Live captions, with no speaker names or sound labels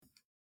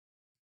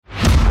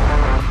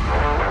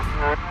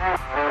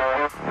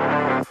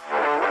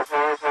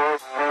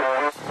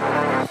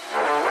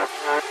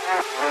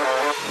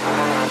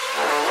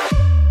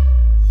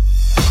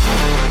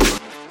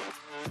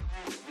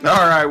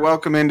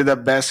welcome into the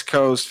Best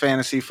Coast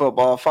Fantasy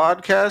Football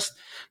Podcast.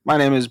 My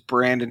name is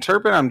Brandon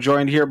Turpin. I'm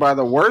joined here by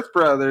the Worth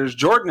brothers,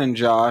 Jordan and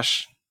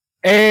Josh.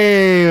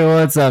 Hey,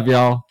 what's up,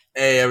 y'all?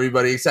 Hey,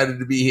 everybody! Excited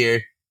to be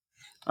here.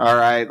 All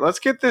right, let's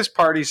get this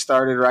party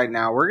started right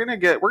now. We're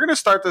gonna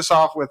start this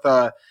off with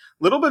a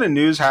little bit of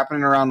news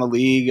happening around the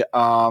league.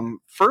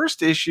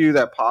 First issue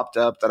that popped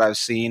up that I've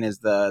seen is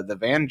the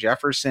Van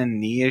Jefferson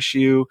knee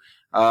issue.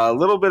 A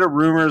little bit of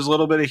rumors, a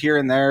little bit of here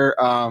and there.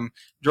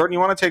 Jordan, you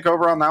want to take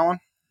over on that one?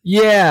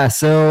 Yeah,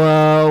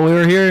 so we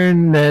were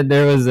hearing that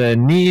there was a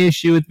knee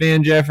issue with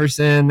Van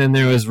Jefferson, and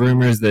there was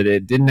rumors that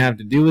it didn't have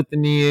to do with the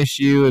knee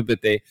issue, but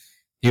he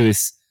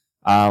was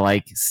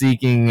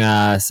seeking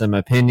some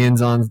opinions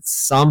on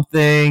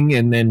something,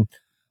 and then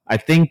I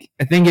think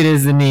it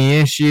is the knee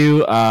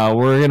issue.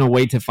 We're gonna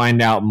wait to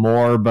find out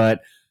more,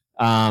 but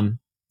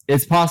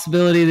it's a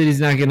possibility that he's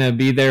not going to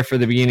be there for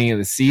the beginning of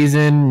the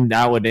season.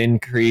 That would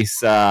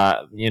increase,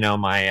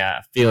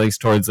 my feelings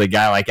towards a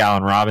guy like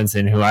Allen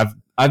Robinson, who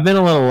I've been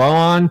a little low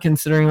on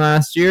considering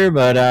last year,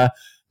 but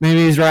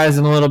maybe he's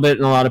rising a little bit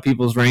in a lot of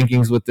people's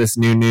rankings with this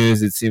new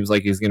news. It seems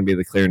like he's going to be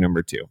the clear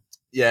number 2.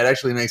 Yeah, it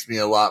actually makes me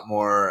a lot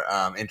more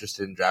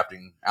interested in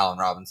drafting Allen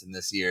Robinson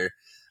this year.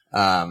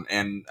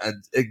 And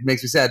it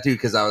makes me sad, too,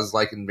 because I was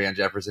liking Van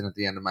Jefferson at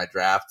the end of my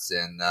drafts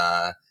and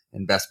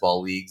in best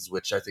ball leagues,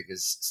 which I think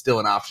is still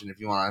an option if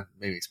you want to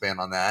maybe expand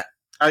on that.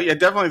 I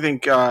definitely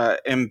think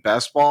in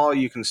best ball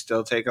you can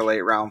still take a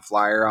late round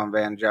flyer on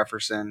Van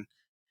Jefferson.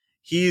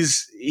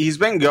 He's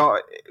been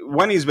going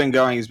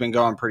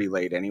pretty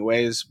late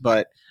anyways,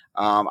 but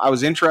I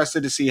was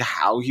interested to see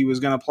how he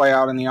was going to play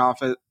out in the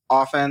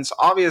offense.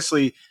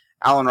 Obviously,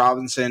 Allen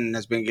Robinson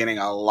has been getting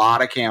a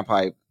lot of camp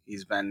hype.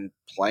 He's been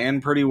playing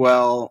pretty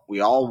well.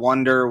 We all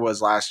wonder,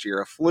 was last year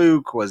a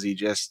fluke? Was he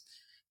just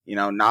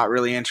not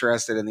really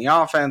interested in the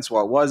offense?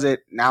 What was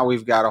it? Now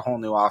we've got a whole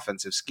new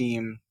offensive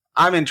scheme.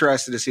 I'm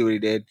interested to see what he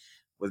did.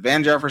 With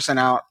Van Jefferson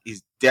out,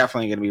 he's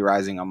definitely going to be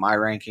rising on my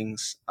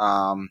rankings.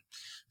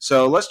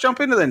 So let's jump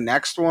into the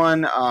next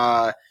one.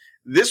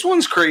 This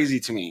one's crazy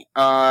to me.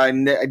 I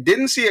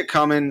didn't see it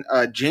coming.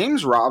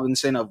 James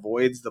Robinson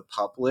avoids the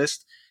PUP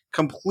list,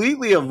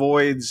 completely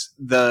avoids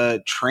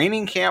the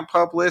training camp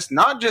PUP list,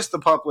 not just the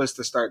PUP list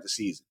to start the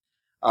season.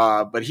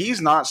 But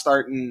he's not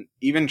starting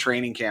even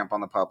training camp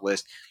on the PUP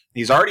list.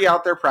 He's already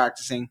out there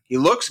practicing. He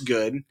looks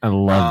good. I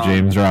love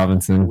James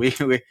Robinson.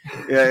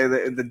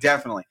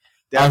 Definitely.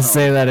 I'll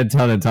say that a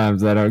ton of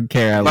times. I don't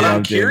care.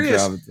 I'm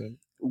curious, James Robinson.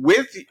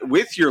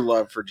 With your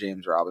love for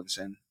James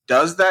Robinson,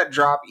 does that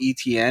drop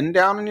ETN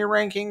down in your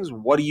rankings?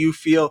 What do you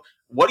feel?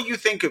 What do you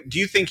think? Do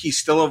you think he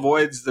still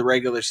avoids the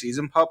regular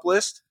season PUP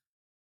list?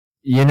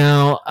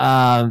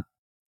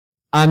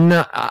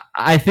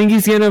 I think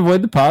he's going to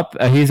avoid the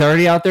PUP. He's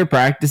already out there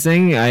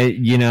practicing.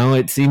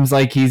 It seems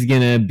like he's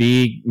going to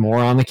be more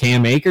on the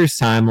Cam Akers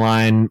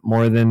timeline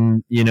more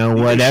than,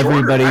 what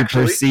everybody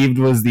perceived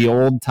was the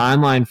old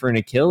timeline for an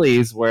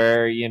Achilles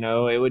where,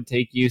 it would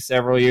take you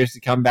several years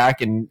to come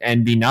back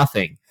and be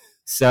nothing.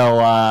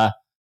 So,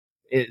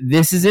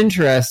 this is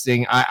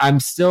interesting.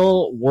 I'm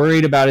still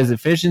worried about his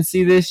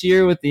efficiency this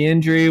year with the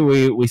injury.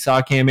 We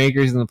saw Cam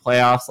Akers in the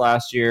playoffs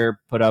last year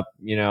put up,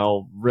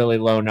 really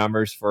low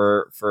numbers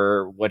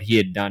for what he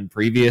had done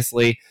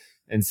previously.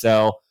 And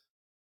so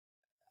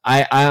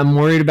I'm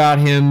worried about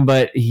him,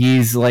 but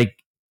he's like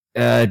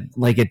a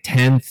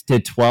 10th to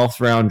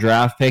 12th round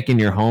draft pick in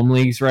your home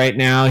leagues right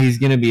now. He's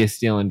going to be a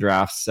steal in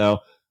drafts. So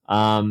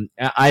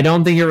I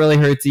don't think it really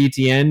hurts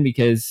ETN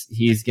because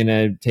he's going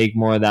to take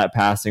more of that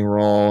passing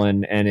role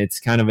and it's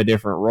kind of a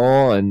different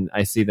role. And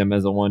I see them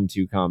as a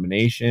 1-2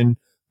 combination,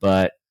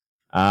 but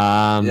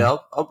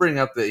I'll bring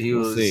up that he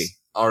was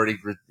already,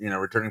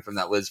 returning from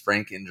that Liz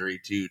Frank injury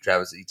to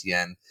Travis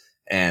Etienne.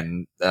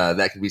 And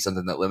that could be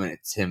something that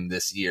limits him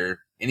this year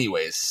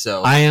anyways.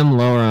 So I am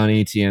lower on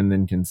ETN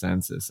than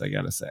consensus, I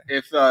got to say.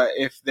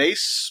 If they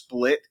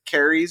split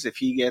carries, if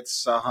he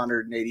gets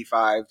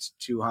 185 to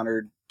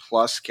 200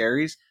 plus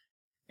carries,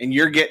 and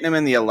you're getting him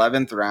in the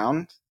 11th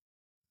round,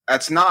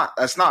 that's not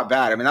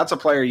bad. I mean, that's a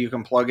player you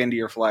can plug into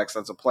your flex.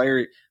 That's a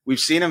player we've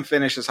seen him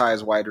finish as high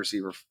as wide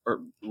receiver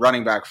or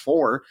running back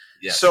 4.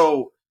 Yes.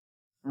 So,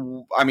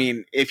 I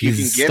mean, if you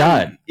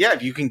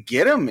can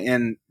get him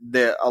in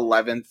the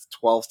 11th,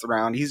 12th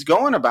round, he's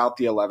going about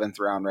the 11th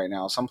round right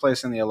now,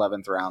 someplace in the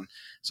 11th round.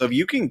 So if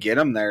you can get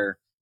him there,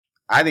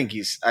 I think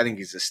he's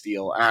a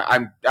steal.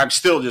 I'm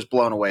still just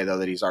blown away though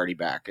that he's already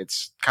back.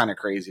 It's kind of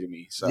crazy to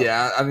me. So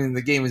yeah, I mean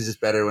the game is just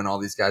better when all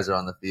these guys are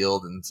on the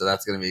field, and so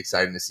that's going to be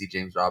exciting to see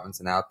James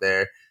Robinson out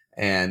there.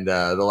 And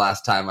the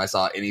last time I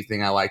saw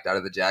anything I liked out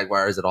of the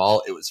Jaguars at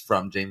all, it was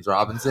from James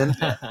Robinson.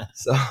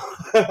 So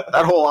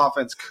that whole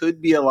offense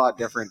could be a lot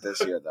different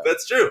this year, though.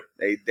 That's true.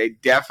 They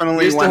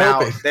definitely went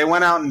out. They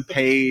went out and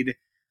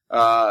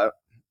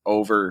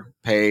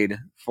overpaid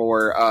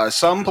for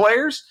some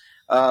players.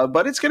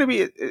 But it's going to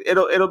be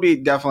it'll be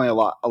definitely a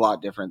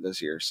lot different this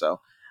year.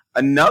 So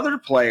another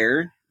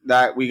player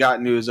that we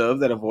got news of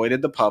that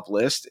avoided the PUP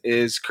list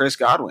is Chris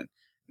Godwin,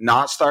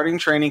 not starting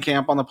training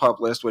camp on the PUP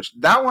list, which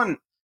that one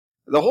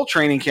The whole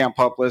training camp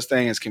PUP list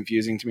thing is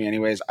confusing to me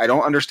anyways. I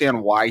don't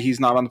understand why he's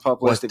not on the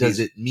PUP list. What does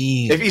it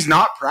mean? If he's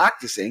not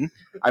practicing,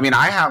 I mean,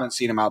 I haven't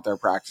seen him out there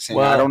practicing.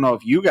 Well, I don't know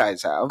if you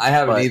guys have. I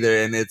haven't either.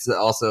 And it's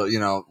also,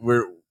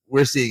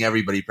 we're seeing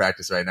everybody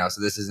practice right now.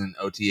 So this isn't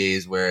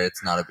OTAs where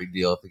it's not a big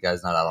deal if the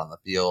guy's not out on the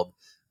field.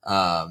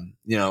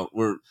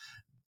 We're,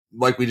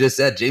 like we just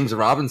said, James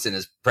Robinson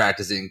is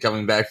practicing,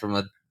 coming back from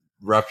a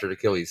ruptured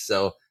Achilles.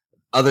 So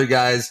other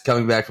guys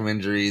coming back from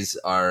injuries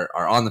are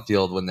on the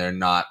field when they're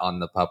not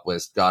on the PUP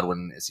list.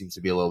 Godwin, it seems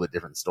to be a little bit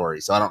different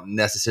story. So I don't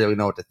necessarily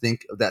know what to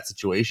think of that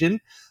situation.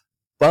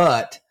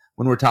 But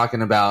when we're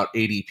talking about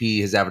ADP,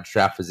 his average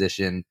draft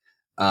position,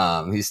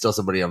 he's still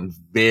somebody I'm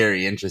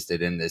very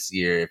interested in this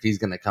year. If he's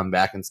going to come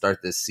back and start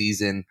this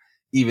season,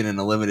 even in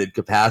a limited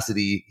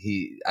capacity,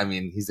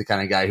 he's the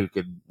kind of guy who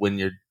could win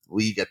your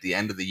league at the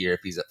end of the year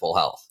if he's at full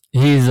health.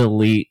 He's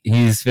elite.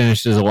 He's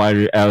finished as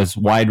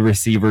wide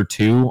receiver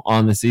 2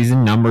 on the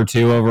season, number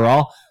 2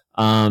 overall.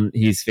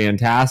 He's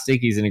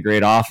fantastic. He's in a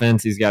great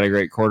offense. He's got a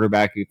great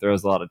quarterback who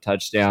throws a lot of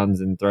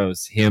touchdowns and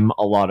throws him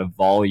a lot of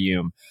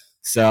volume.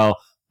 So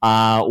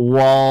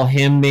while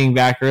him being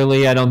back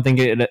early, I don't think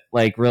it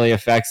really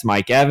affects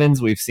Mike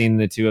Evans. We've seen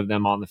the two of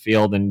them on the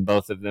field, and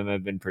both of them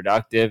have been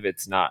productive.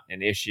 It's not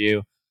an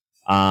issue.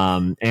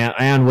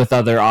 And with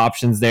other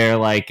options there,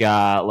 like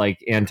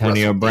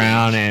Antonio Russell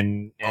Brown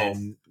and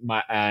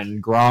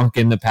Gronk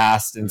in the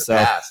past, and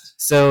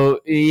so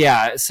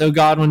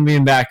Godwin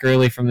being back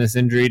early from this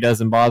injury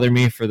doesn't bother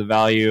me for the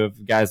value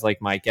of guys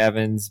like Mike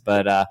Evans,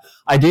 but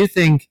I do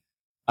think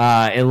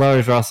it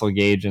lowers Russell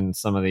Gage and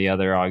some of the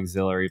other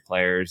auxiliary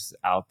players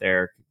out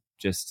there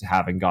just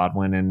having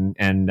Godwin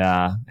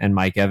and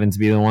Mike Evans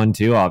be the one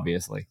too,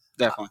 obviously.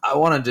 Definitely. I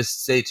want to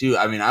just say too,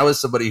 I was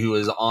somebody who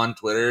was on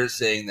Twitter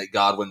saying that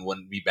Godwin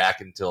wouldn't be back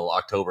until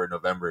October,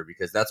 November,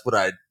 because that's what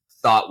I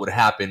thought would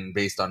happen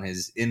based on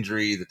his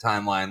injury, the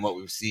timeline, what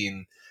we've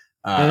seen.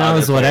 And that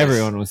was what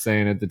everyone was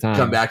saying at the time.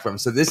 Come back from.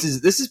 So this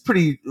is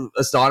pretty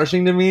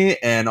astonishing to me,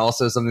 and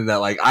also something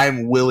that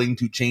I'm willing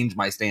to change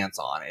my stance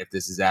on if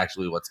this is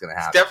actually what's going to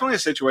happen. It's definitely a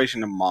situation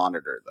to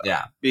monitor, though.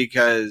 Yeah,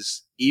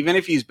 because even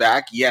if he's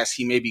back, yes,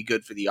 he may be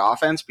good for the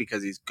offense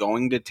because he's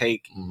going to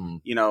take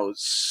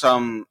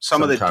some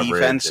of the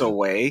defense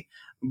away,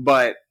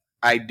 but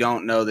I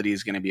don't know that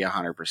he's going to be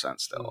 100%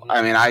 still.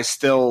 I mean, I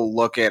still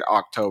look at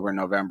October,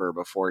 November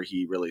before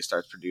he really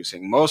starts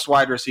producing. Most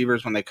wide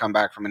receivers, when they come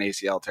back from an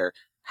ACL tear,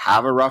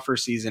 have a rougher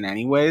season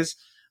anyways,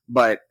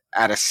 but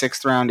at a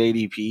 6th round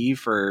ADP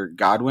for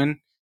Godwin,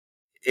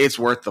 it's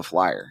worth the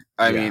flyer.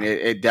 I mean,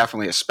 it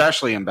definitely,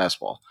 especially in best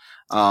ball.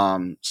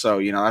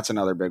 So, that's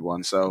another big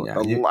one. So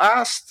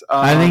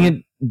I think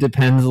it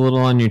depends a little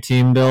on your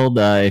team build.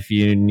 If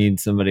you need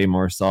somebody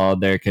more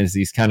solid there, because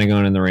he's kind of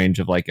going in the range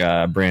of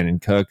Brandon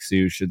Cooks,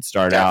 who should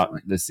start out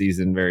the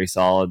season very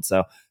solid.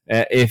 So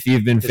if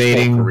you've been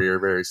fading career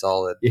very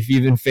solid, if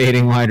you've been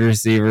fading wide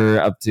receiver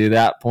up to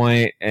that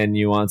point and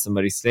you want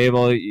somebody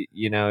stable,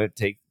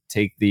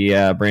 take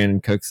the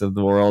Brandon Cooks of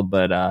the world.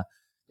 But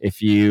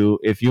if you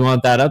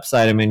want that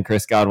upside,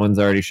 Chris Godwin's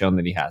already shown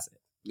that he has it.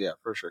 Yeah,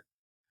 for sure.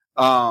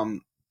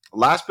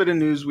 Last bit of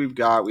news we've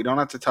got. We don't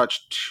have to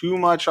touch too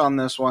much on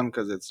this one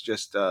because it's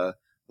just a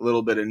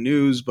little bit of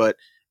news, but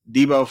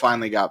Debo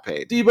finally got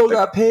paid.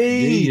 Got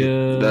paid.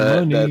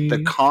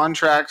 The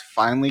contract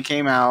finally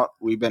came out.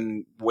 We've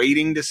been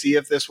waiting to see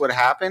if this would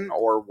happen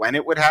or when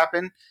it would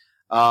happen.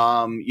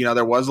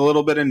 There was a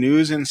little bit of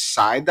news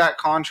inside that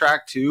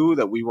contract too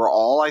that we were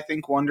all, I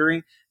think,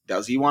 wondering,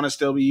 does he want to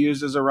still be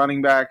used as a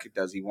running back?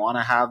 Does he want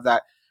to have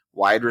that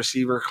wide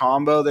receiver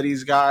combo that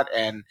he's got?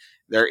 And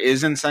there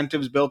is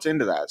incentives built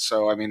into that.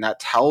 So, that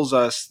tells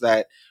us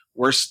that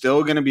we're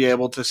still going to be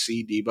able to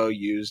see Debo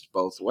used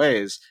both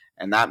ways.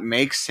 And that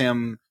makes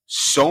him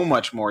so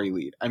much more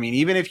elite.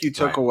 Even if you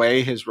took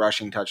away his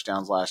rushing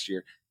touchdowns last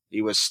year,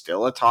 he was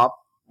still a top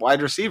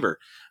wide receiver.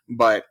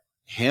 But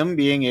him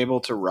being able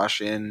to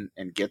rush in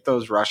and get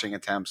those rushing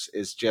attempts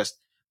is just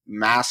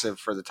massive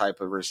for the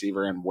type of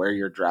receiver and where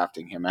you're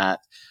drafting him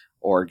at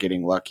or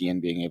getting lucky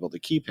and being able to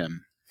keep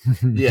him.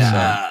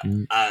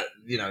 Debo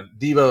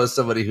is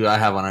somebody who I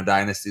have on a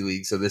dynasty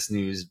league, so this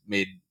news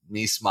made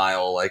me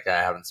smile like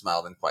I haven't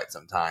smiled in quite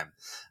some time.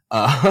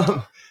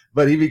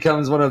 But he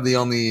becomes one of the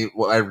only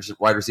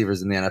wide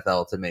receivers in the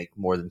NFL to make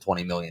more than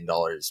 $20 million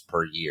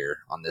per year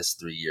on this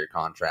 3-year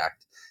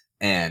contract.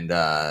 And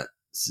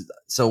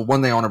so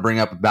one thing I want to bring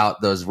up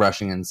about those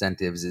rushing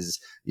incentives is,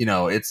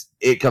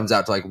 it comes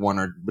out to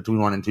between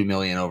 $1 and $2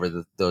 million over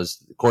the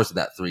course of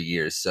that 3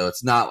 years. So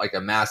it's not like a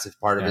massive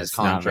part of his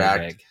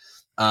contract.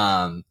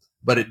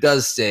 But it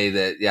does say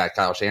that,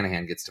 Kyle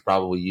Shanahan gets to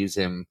probably use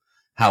him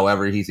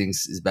however he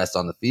thinks is best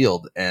on the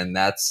field. And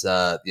that's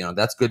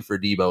good for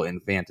Debo in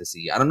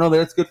fantasy. I don't know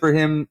that it's good for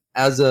him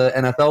as a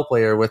NFL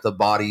player with a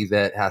body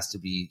that has to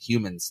be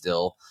human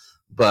still,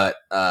 but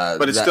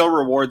it still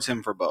rewards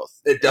him for both.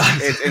 It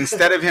does.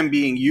 Instead of him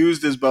being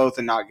used as both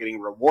and not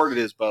getting rewarded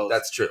as both.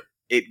 That's true.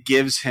 it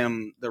gives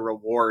him the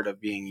reward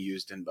of being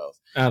used in both.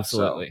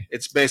 Absolutely. So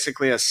it's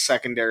basically a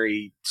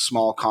secondary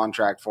small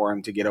contract for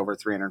him to get over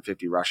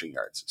 350 rushing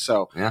yards.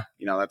 So,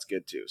 that's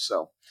good too.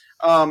 So,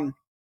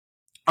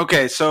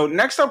 okay. So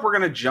next up, we're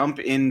going to jump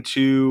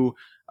into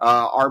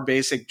our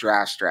basic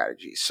draft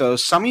strategy. So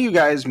some of you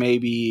guys may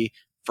be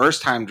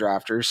first-time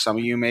drafters. Some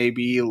of you may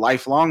be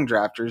lifelong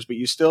drafters, but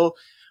you still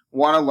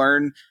want to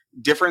learn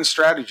different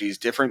strategies,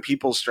 different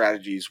people's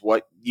strategies,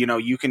 what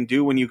you can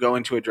do when you go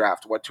into a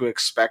draft, what to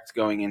expect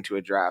going into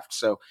a draft.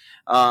 So,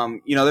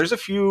 there's a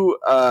few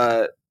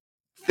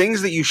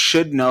things that you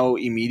should know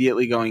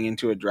immediately going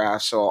into a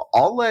draft. So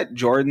I'll let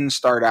Jordan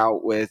start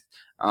out with,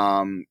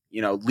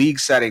 league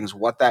settings,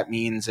 what that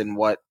means, and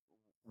what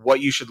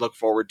you should look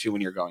forward to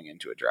when you're going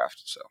into a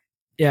draft. So.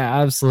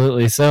 Yeah,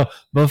 absolutely. So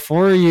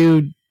before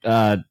you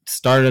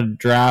start a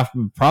draft,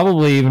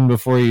 probably even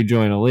before you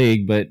join a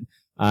league, but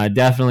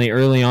definitely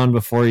early on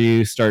before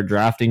you start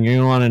drafting, you're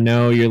going to want to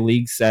know your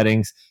league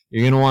settings.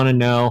 You're going to want to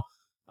know,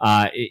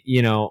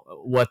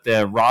 what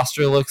the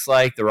roster looks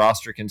like, the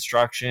roster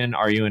construction.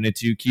 Are you in a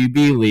 2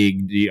 QB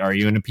league? Are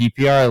you in a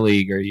PPR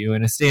league? Are you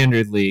in a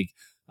standard league?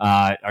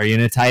 Are you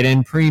in a tight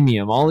end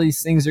premium? All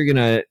these things are going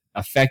to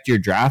affect your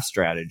draft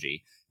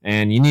strategy.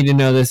 And you need to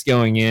know this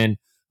going in.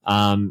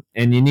 And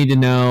you need to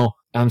know,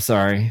 I'm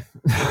sorry.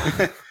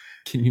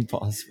 Can you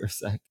pause for a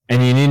sec?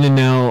 And you need to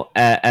know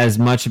as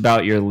much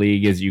about your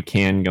league as you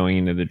can going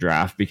into the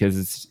draft,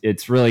 because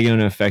it's really going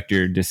to affect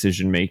your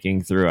decision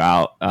making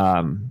throughout.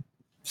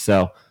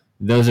 So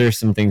those are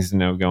some things to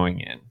know going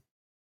in.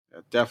 Yeah,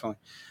 definitely.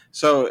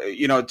 So,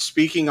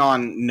 speaking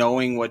on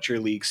knowing what your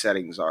league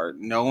settings are,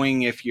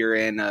 knowing if you're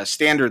in a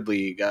standard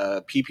league,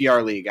 a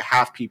PPR league, a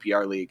half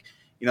PPR league,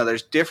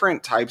 there's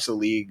different types of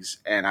leagues,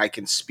 and I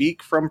can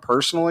speak from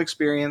personal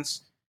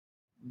experience.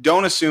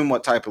 Don't assume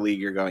what type of league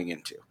you're going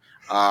into.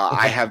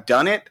 I have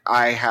done it.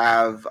 I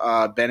have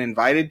been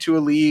invited to a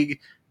league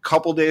a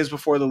couple days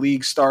before the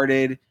league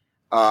started.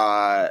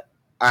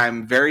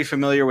 I'm very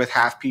familiar with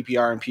half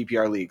PPR and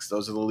PPR leagues.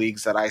 Those are the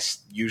leagues that I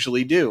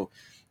usually do.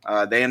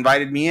 They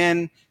invited me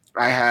in.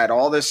 I had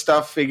all this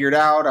stuff figured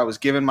out. I was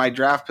given my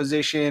draft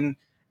position,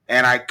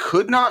 and I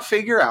could not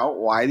figure out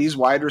why these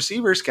wide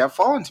receivers kept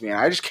falling to me. And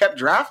I just kept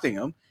drafting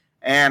them.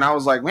 And I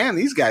was like, man,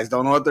 these guys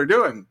don't know what they're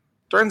doing.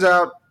 Turns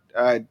out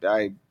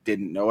I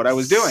didn't know what I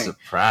was doing.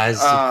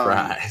 Surprise.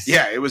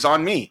 Yeah, it was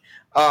on me.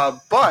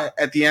 But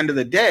at the end of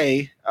the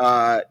day,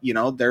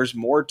 there's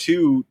more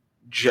to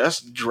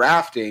just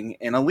drafting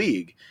in a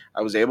league.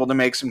 I was able to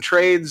make some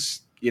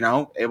trades,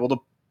 able to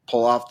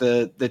pull off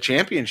the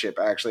championship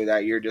actually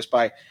that year just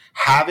by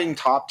having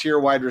top tier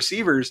wide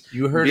receivers.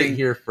 You heard it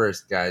here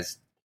first, guys.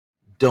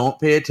 Don't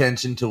pay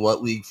attention to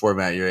what league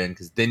format you're in,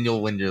 because then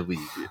you'll win your league.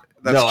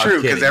 That's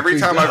true, because every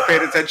time I've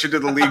paid attention to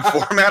the league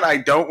format, I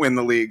don't win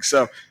the league.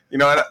 So,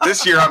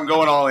 this year I'm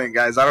going all in,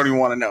 guys. I don't even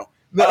want to know.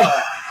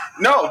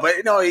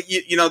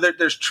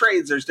 There's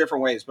trades, there's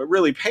different ways, but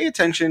really pay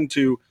attention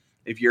to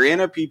if you're in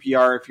a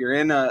PPR, if you're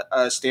in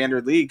a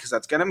standard league, because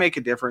that's going to make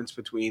a difference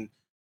between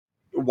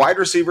wide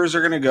receivers are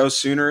going to go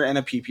sooner in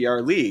a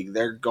PPR league.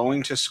 They're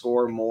going to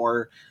score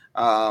more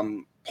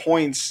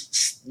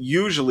points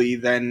usually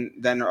than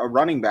a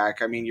running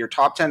back. I mean, your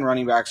top 10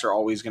 running backs are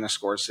always going to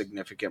score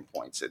significant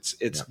points. It's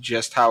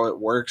just how it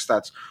works.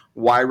 That's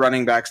why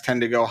running backs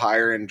tend to go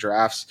higher in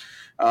drafts,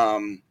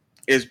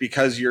 is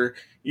because your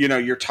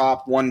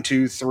top 1,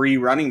 2, 3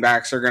 running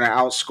backs are going to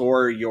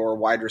outscore your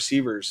wide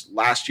receivers.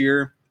 Last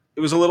year, it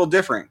was a little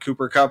different.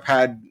 Cooper Kupp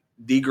had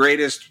the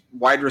greatest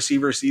wide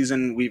receiver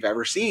season we've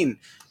ever seen,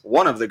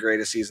 one of the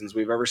greatest seasons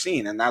we've ever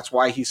seen, and that's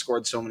why he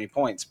scored so many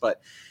points.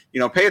 But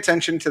pay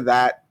attention to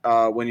that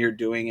when you're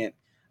doing it.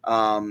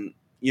 When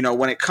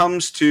it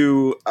comes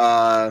to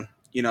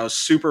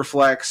super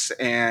flex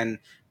and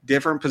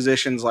different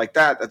positions like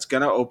that, that's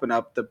going to open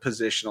up the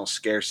positional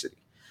scarcity.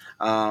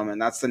 And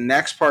that's the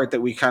next part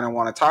that we kind of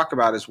want to talk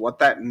about, is what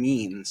that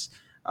means.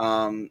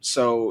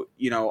 So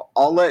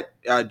I'll let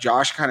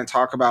Josh kind of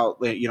talk about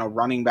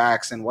running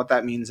backs and what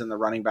that means in the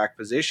running back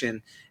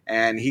position,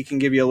 and he can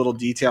give you a little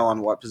detail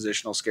on what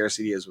positional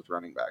scarcity is with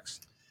running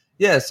backs.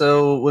 Yeah,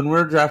 so when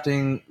we're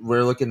drafting,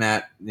 we're looking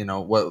at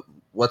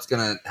what's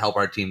going to help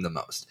our team the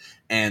most,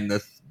 and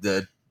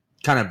the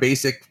kind of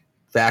basic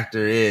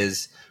factor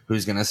is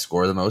who's going to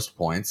score the most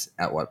points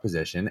at what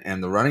position.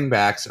 And the running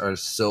backs are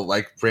so,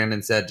 like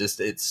Brandon said,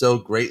 it so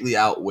greatly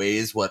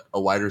outweighs what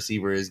a wide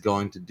receiver is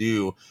going to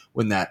do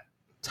when that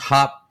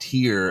top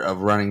tier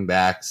of running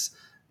backs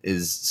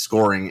is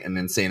scoring an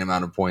insane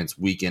amount of points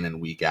week in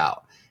and week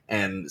out.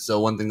 And so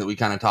one thing that we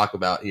kind of talk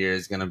about here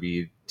is going to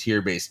be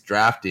tier-based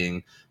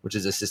drafting, which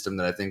is a system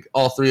that I think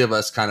all three of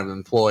us kind of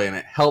employ, and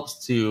it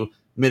helps to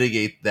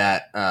mitigate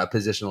that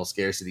positional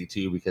scarcity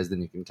too, because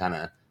then you can kind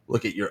of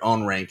look at your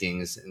own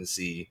rankings and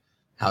see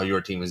how your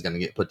team is going to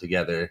get put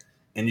together,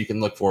 and you can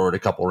look forward a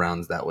couple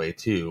rounds that way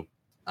too.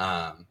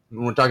 When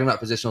we're talking about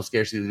positional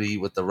scarcity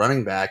with the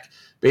running back,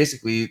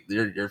 basically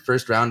your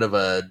first round of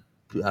a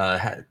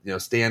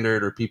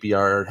standard or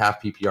PPR or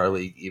half PPR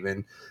league,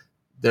 even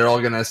they're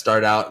all going to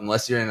start out,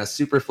 unless you're in a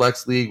super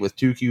flex league with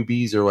 2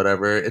 QBs or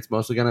whatever, it's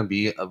mostly going to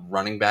be a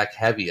running back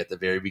heavy at the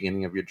very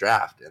beginning of your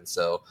draft. And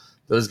so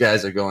those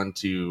guys are going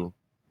to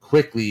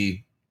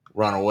quickly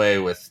run away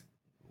with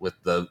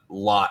the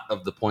lot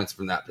of the points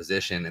from that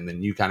position. And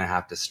then you kind of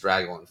have to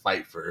straggle and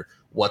fight for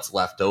what's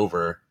left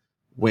over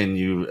when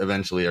you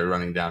eventually are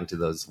running down to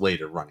those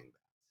later running backs.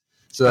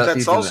 So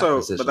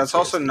that's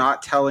also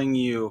not telling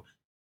you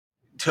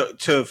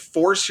to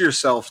force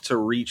yourself to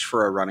reach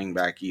for a running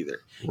back either.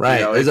 Right.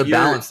 You know, there's a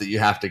balance that you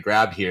have to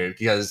grab here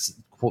because,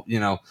 you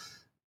know,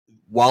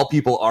 while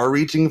people are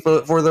reaching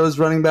for those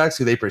running backs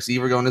who they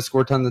perceive are going to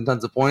score tons and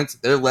tons of points,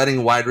 they're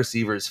letting wide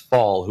receivers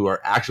fall who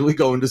are actually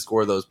going to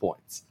score those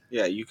points.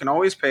 Yeah, you can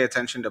always pay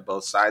attention to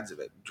both sides of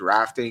it.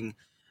 Drafting,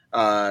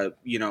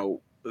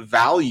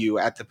 value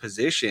at the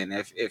position.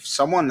 If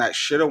someone that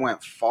should have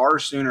went far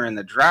sooner in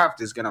the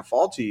draft is going to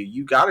fall to you,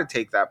 you got to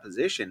take that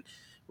position,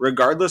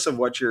 regardless of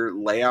what your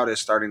layout is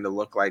starting to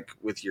look like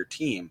with your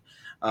team.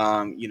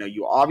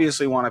 You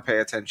obviously want to pay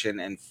attention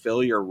and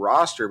fill your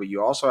roster, but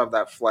you also have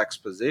that flex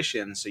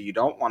position. So you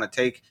don't want to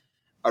take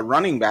a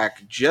running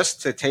back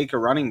just to take a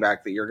running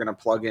back that you're going to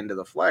plug into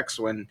the flex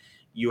when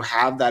you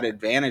have that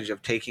advantage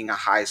of taking a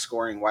high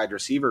scoring wide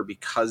receiver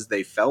because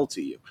they fell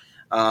to you.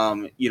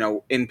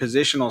 In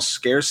positional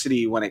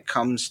scarcity, when it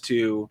comes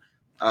to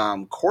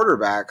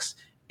quarterbacks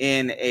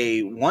in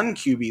a 1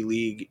 QB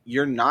league,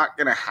 you're not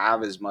going to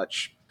have as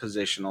much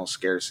positional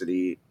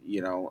scarcity.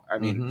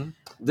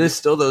 There's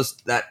still the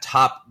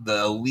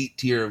elite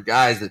tier of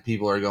guys that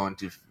people are going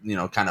to,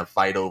 kind of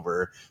fight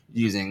over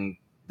using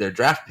their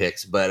draft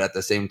picks. But at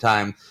the same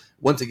time,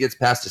 once it gets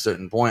past a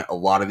certain point, a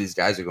lot of these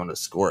guys are going to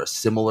score a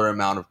similar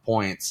amount of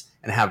points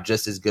and have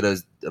just as good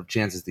of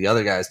chance as the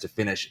other guys to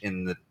finish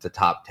in the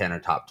top 10 or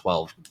top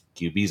 12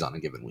 QBs on a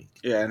given week.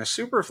 Yeah, in a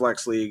super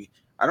flex league,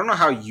 I don't know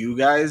how you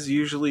guys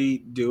usually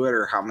do it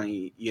or how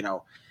many,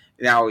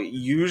 now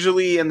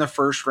usually in the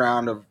first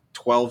round of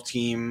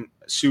 12-team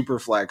super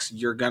flex,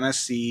 you're going to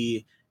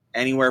see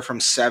anywhere from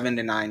 7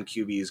 to 9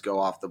 QBs go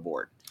off the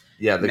board.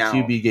 Yeah, the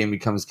QB game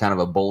becomes kind of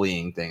a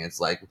bullying thing. It's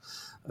like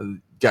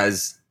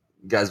guys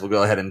will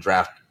go ahead and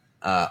draft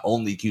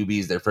only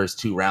QBs their first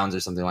 2 rounds or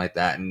something like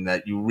that, and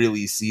that you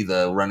really see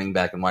the running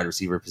back and wide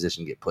receiver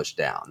position get pushed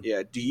down.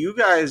 Yeah.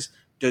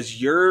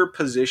 Does your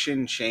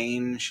position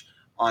change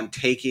on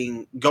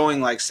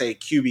going like, say,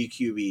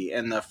 QB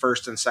in the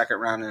first and second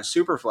round in a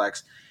super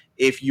flex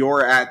if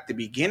you're at the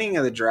beginning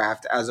of the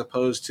draft as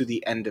opposed to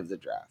the end of the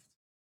draft?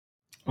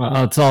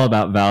 Well, it's all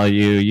about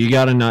value. You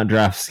got to not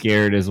draft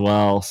scared as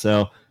well.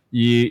 So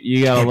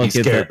you got to look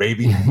at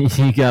baby.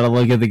 You got to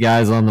look at the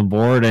guys on the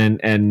board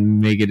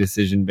and make a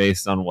decision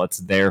based on what's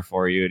there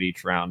for you at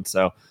each round.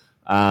 So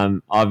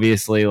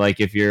obviously, like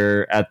if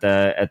you're at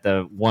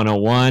the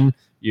 101,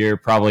 you're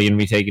probably going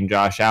to be taking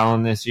Josh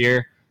Allen this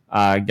year.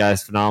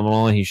 Guy's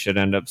phenomenal. He should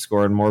end up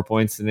scoring more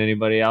points than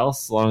anybody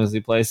else as long as he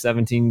plays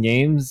 17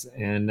 games,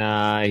 and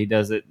he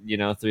does it,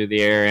 through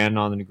the air and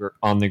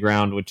on the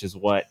ground, which is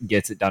what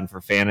gets it done for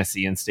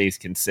fantasy and stays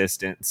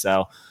consistent.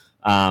 So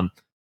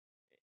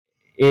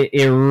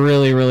it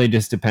really, really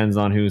just depends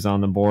on who's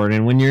on the board.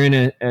 And when you're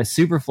in a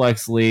super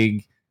flex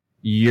league,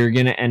 you're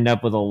going to end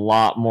up with a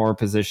lot more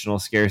positional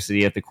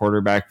scarcity at the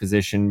quarterback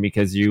position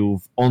because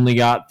you've only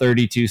got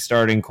 32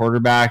 starting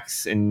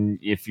quarterbacks, and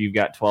if you've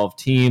got 12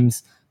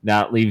 teams,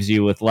 that leaves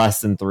you with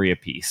less than 3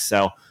 apiece.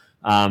 So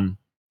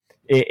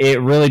it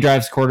really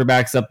drives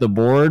quarterbacks up the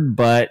board,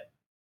 but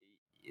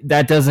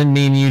that doesn't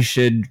mean you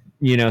should,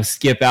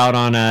 skip out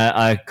on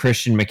a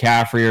Christian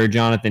McCaffrey or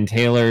Jonathan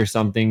Taylor or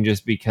something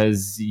just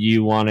because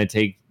you want to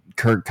take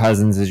Kirk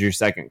Cousins as your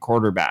second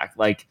quarterback.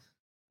 Like,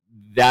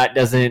 that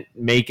doesn't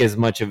make as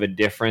much of a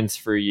difference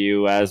for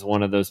you as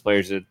one of those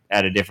players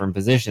at a different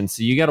position.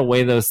 So you got to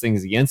weigh those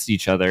things against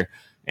each other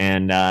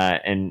and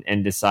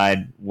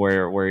decide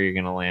where you're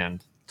going to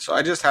land. So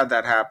I just had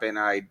that happen.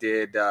 I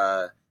did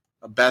a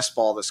best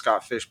ball, the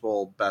Scott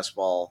Fishbowl best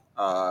ball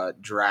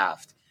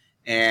draft.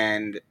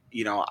 And,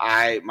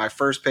 my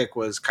first pick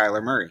was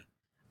Kyler Murray.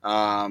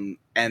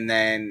 And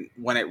then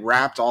when it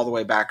wrapped all the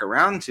way back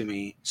around to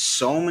me,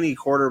 so many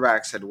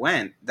quarterbacks had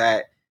went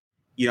that,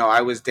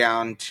 I was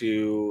down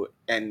to,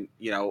 and,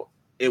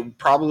 it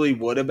probably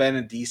would have been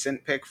a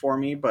decent pick for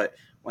me. But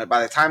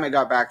by the time it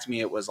got back to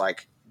me, it was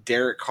like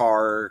Derek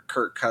Carr,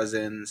 Kirk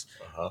Cousins,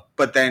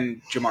 but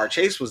then Jamar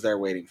Chase was there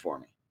waiting for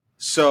me.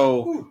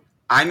 So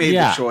I made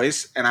the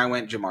choice and I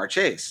went Jamar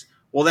Chase.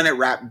 Well, then it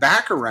wrapped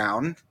back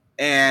around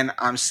and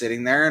I'm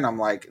sitting there and I'm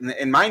like,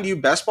 and mind you,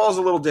 best ball is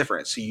a little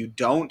different. So you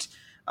don't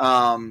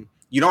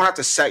have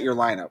to set your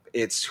lineup.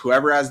 It's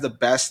whoever has the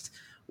best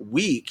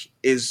week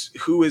is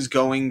who is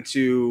going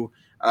to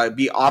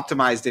be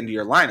optimized into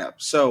your lineup.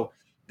 So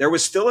there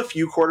was still a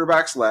few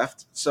quarterbacks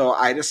left. So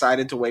I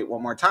decided to wait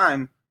one more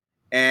time.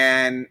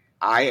 And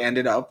I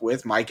ended up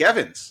with Mike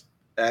Evans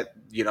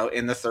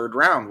in the third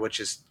round, which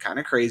is kind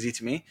of crazy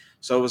to me.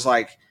 So it was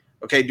like,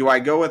 okay, do I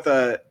go with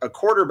a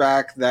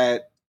quarterback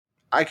that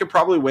I could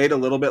probably wait a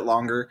little bit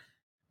longer?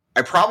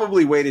 I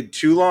probably waited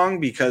too long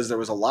because there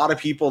was a lot of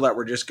people that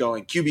were just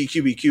going QB,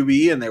 QB,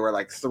 QB, and they were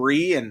like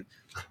 3. And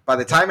by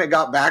the time it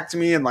got back to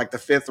me in like the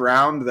 5th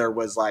round, there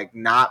was like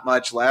not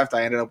much left.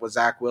 I ended up with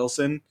Zach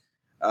Wilson.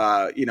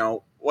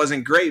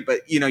 Wasn't great,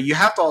 but you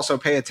have to also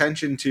pay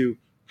attention to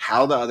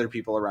how the other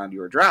people around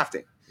you are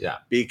drafting. Yeah.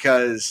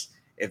 Because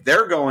if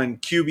they're going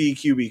QB,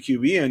 QB,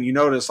 QB, and you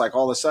notice like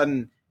all of a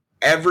sudden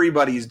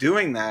everybody's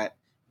doing that,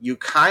 you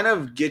kind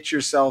of get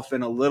yourself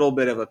in a little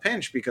bit of a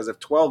pinch, because if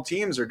 12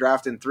 teams are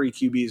drafting 3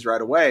 QBs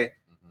right away,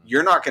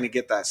 you're not going to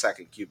get that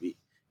second QB.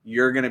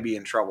 You're going to be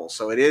in trouble.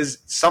 So it is,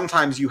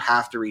 sometimes you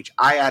have to reach.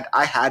 I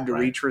had to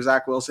reach for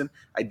Zach Wilson.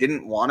 I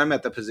didn't want him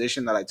at the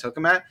position that I took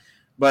him at,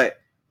 but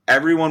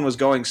everyone was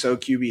going so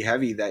QB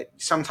heavy that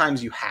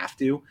sometimes you have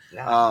to.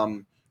 Yeah.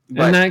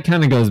 And that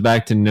kind of goes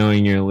back to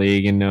knowing your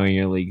league and knowing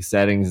your league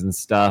settings and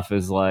stuff.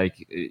 Is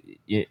like,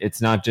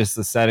 it's not just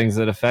the settings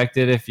that affect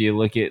it. If you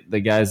look at the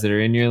guys that are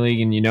in your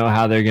league and you know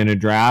how they're going to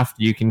draft,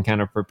 you can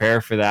kind of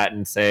prepare for that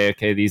and say,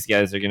 okay, these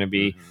guys are going to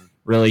be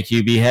really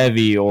QB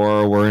heavy,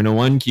 or we're in a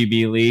 1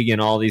 QB league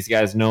and all these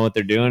guys know what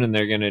they're doing and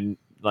they're going to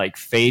like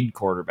fade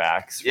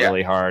quarterbacks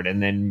really hard.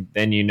 And then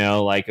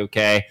like,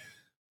 okay,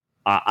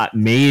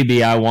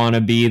 maybe I want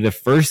to be the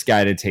first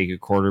guy to take a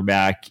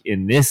quarterback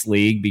in this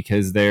league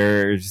because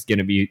there's going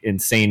to be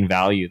insane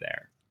value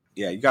there.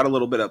 Yeah, you got a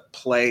little bit of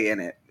play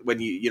in it when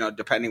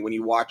depending when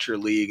you watch your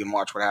league and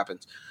watch what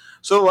happens.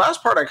 So the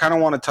last part I kind of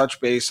want to touch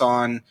base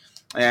on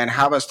and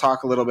have us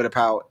talk a little bit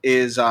about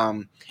is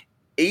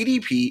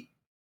ADP.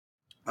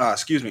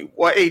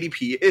 What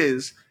ADP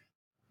is,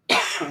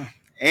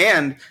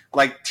 and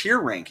like tier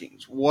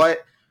rankings.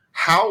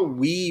 How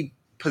we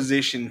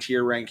position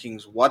tier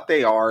rankings, what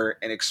they are,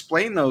 and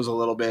explain those a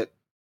little bit,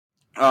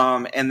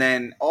 and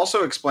then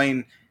also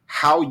explain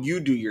how you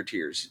do your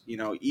tiers.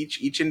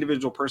 Each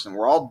individual person,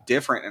 we're all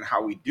different in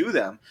how we do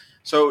them.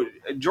 So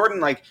Jordan,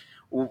 like,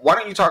 why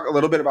don't you talk a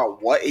little bit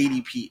about what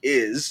ADP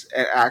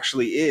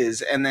actually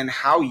is, and then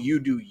how you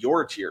do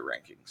your tier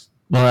rankings?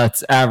 Well,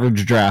 that's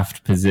average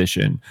draft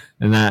position,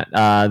 and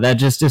that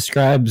just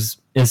describes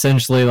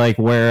essentially like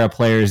where a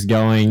player is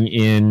going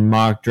in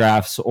mock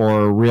drafts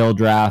or real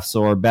drafts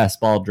or best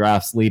ball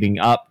drafts leading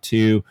up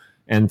to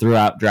and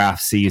throughout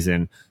draft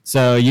season.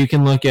 So you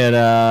can look at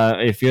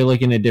if you're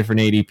looking at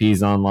different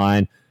ADPs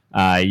online,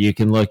 you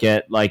can look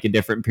at like a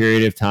different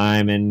period of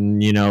time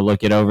and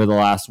look at over the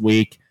last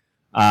week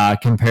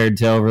compared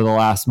to over the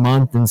last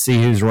month and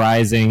see who's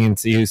rising and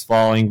see who's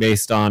falling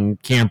based on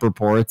camp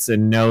reports,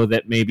 and know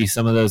that maybe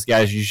some of those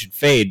guys you should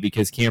fade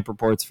because camp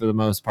reports for the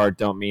most part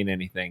don't mean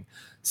anything.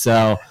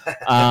 So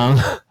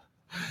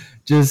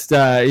just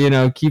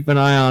keep an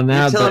eye on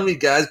that. You're telling me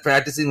guys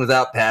practicing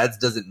without pads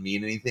doesn't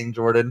mean anything,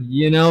 Jordan?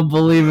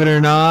 Believe it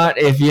or not,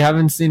 if you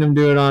haven't seen them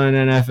do it on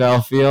an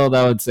NFL field,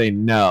 I would say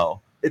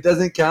no. It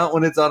doesn't count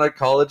when it's on a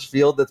college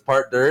field that's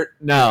part dirt?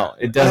 No,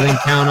 it doesn't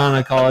count on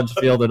a college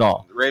field at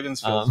all.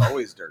 Ravens field is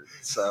always dirt.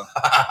 So,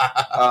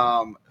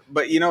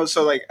 but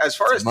so like as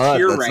far as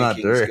tier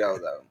rankings go,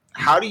 though,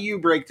 how do you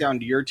break down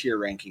to your tier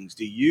rankings?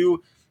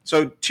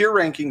 So tier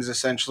rankings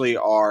essentially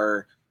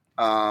are,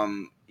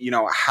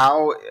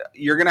 how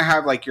you're going to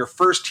have like your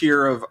first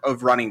tier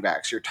of running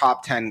backs, your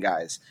top 10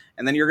 guys,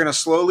 and then you're going to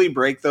slowly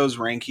break those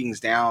rankings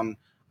down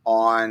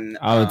on,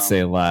 I would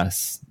say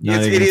less.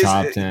 It is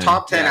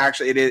top 10.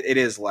 Actually, it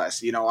is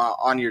less,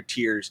 on your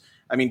tiers.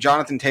 I mean,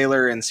 Jonathan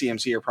Taylor and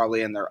CMC are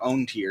probably in their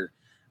own tier.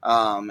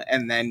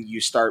 And then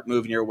you start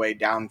moving your way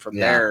down from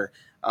there.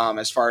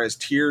 As far as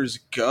tiers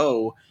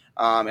go,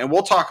 and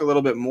we'll talk a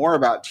little bit more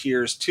about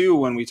tiers too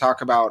when we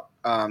talk about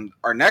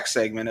our next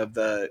segment of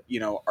the,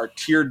 our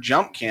tier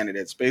jump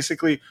candidates.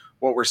 Basically,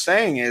 what we're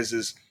saying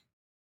is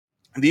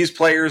these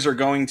players are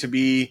going to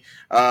be,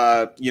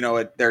 at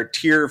their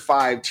tier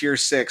 5, tier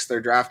 6. They're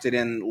drafted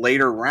in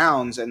later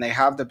rounds, and they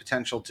have the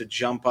potential to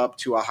jump up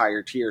to a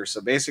higher tier.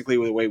 So basically,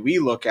 the way we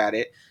look at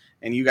it,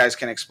 and you guys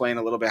can explain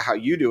a little bit how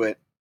you do it,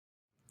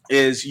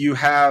 is you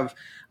have,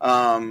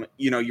 when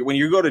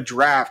you go to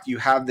draft, you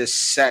have this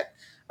set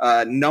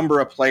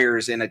number of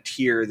players in a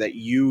tier that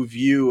you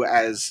view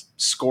as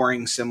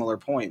scoring similar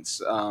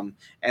points.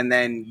 And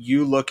then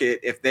you look at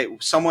if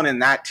someone in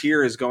that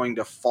tier is going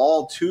to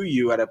fall to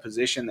you at a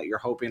position that you're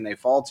hoping they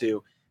fall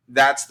to,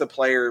 that's the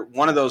player.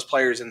 One of those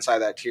players inside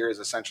that tier is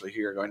essentially who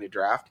you're going to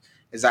draft.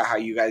 Is that how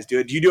you guys do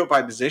it? Do you do it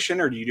by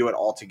position or do you do it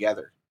all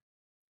together?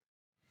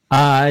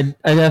 I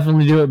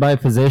definitely do it by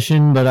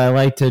position, but I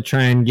like to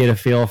try and get a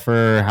feel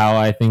for how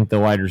I think the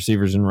wide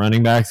receivers and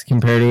running backs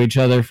compare to each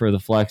other for the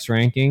flex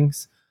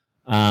rankings.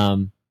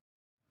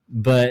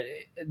 But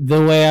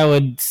the way I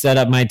would set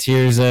up my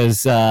tiers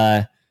is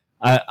I'd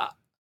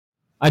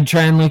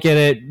try and look at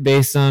it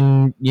based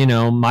on,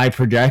 my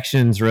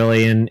projections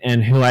really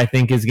and who I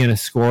think is going to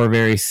score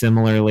very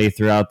similarly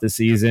throughout the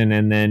season,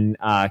 and then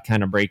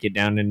kind of break it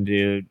down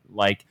into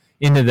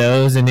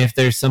those. And if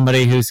there's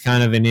somebody who's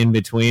kind of an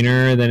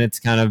in-betweener, then it's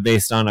kind of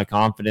based on a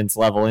confidence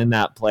level in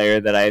that player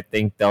that I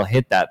think they'll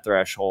hit that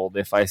threshold.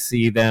 If I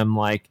see them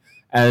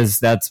as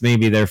that's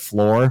maybe their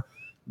floor,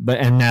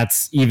 and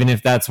that's even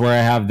if that's where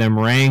I have them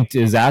ranked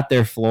is at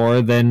their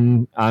floor,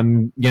 then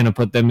I'm gonna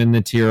put them in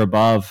the tier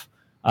above.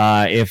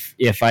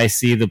 If I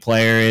see the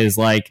player is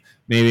like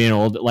maybe an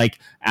old like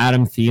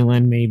Adam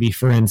Thielen, maybe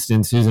for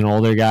instance, who's an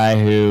older guy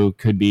who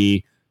could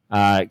be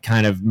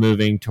kind of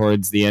moving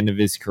towards the end of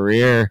his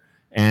career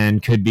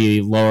and could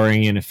be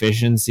lowering in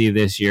efficiency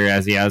this year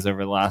as he has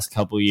over the last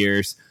couple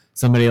years.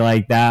 Somebody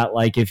like that,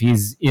 like if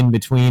he's in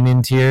between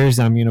in tiers,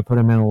 I'm going to put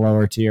him in a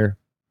lower tier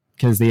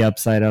because the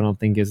upside I don't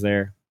think is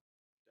there.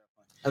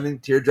 I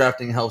think tier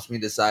drafting helps me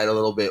decide a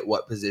little bit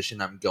what position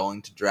I'm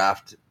going to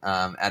draft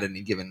at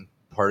any given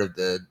part of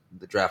the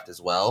draft as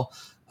well.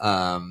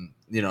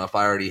 If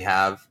I already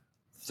have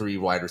 3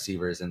 wide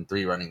receivers and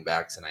 3 running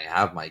backs and I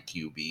have my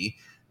QB,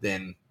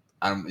 then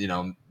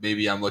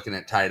maybe I'm looking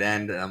at tight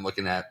end and I'm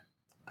looking at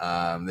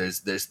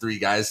there's 3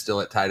 guys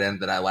still at tight end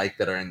that I like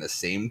that are in the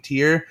same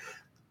tier.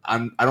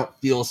 I don't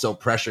feel so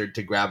pressured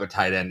to grab a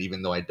tight end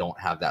even though I don't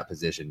have that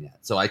position yet.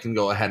 So I can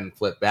go ahead and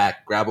flip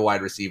back, grab a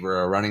wide receiver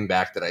or a running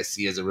back that I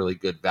see as a really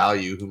good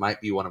value who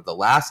might be one of the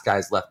last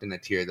guys left in a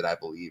tier that I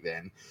believe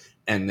in.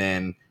 And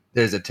then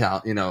there's a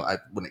talent,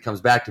 when it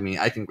comes back to me,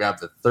 I can grab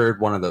the 3rd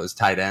one of those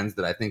tight ends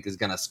that I think is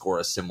going to score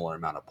a similar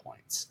amount of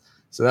points.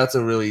 So that's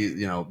a really,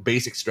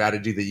 basic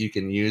strategy that you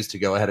can use to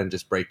go ahead and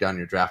just break down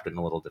your draft in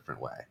a little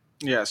different way.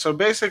 Yeah, so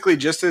basically,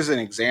 just as an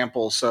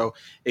example, so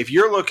if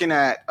you're looking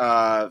at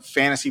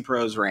Fantasy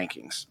Pros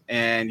rankings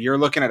and you're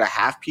looking at a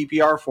half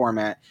PPR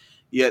format,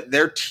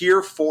 their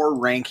tier 4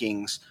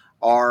 rankings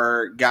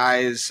are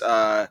guys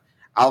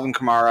Alvin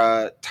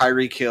Kamara,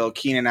 Tyreek Hill,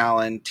 Keenan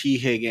Allen, T.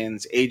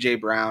 Higgins, A.J.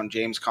 Brown,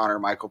 James Conner,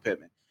 Michael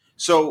Pittman.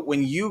 So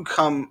when you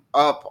come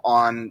up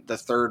on the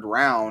 3rd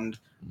round,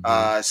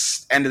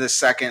 end of the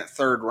 2nd,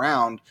 3rd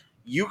round,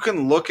 you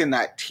can look in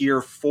that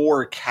tier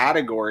 4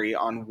 category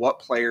on what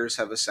players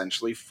have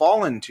essentially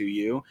fallen to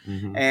you.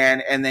 Mm-hmm.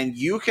 And then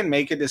you can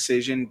make a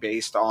decision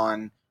based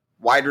on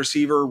wide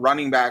receiver,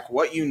 running back,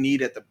 what you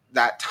need at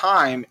that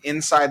time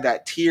inside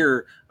that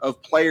tier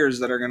of players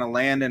that are going to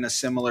land in a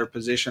similar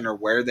position or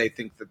where they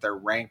think that they're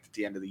ranked at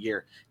the end of the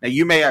year. Now,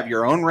 you may have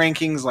your own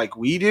rankings like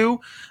we do.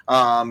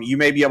 You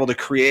may be able to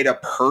create a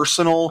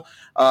personal,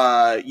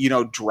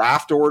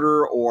 draft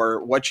order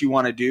or what you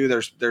want to do.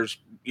 There's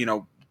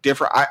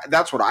different.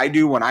 That's what I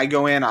do when I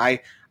go in. I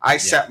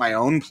set my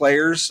own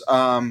players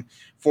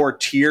for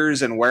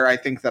tiers and where I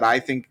think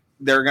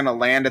they're going to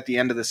land at the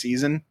end of the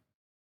season.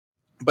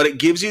 But it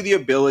gives you the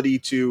ability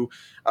to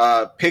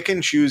pick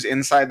and choose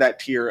inside that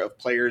tier of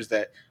players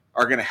that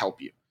are going to help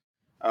you.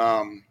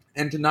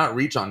 And to not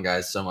reach on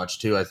guys so much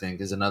too, I think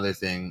is another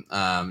thing.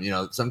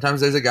 Sometimes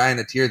there's a guy in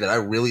a tier that I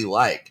really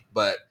like,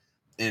 but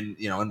in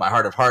my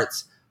heart of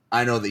hearts,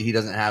 I know that he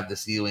doesn't have the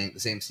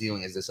same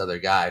ceiling as this other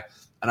guy.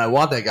 And I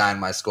want that guy in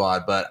my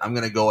squad, but I'm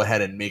going to go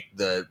ahead and make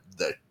the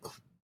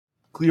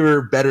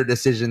clearer, better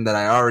decision that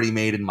I already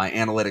made in my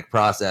analytic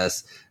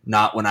process,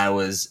 not when I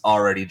was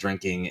already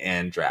drinking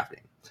and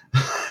drafting.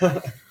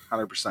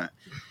 100%.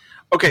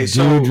 Okay,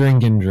 so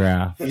drink and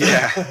draft.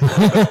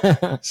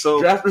 Yeah.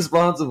 So draft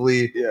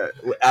responsibly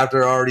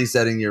after already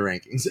setting your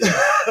rankings.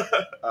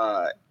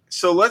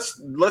 So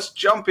let's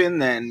jump in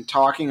then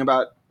talking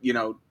about,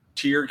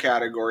 tier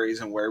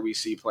categories and where we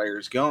see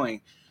players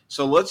going.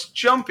 So let's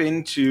jump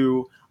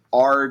into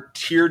our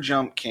tier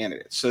jump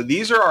candidates. So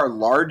these are our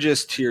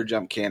largest tier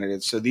jump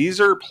candidates. So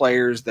these are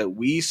players that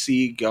we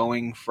see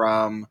going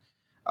from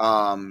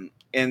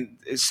and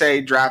say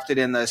drafted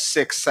in the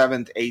 6th,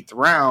 7th, 8th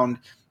round,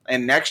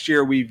 and next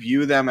year we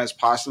view them as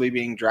possibly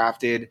being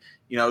drafted,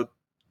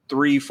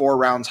 3-4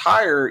 rounds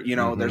higher.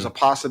 There's a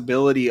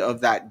possibility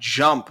of that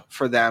jump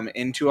for them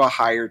into a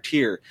higher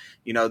tier.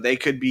 They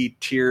could be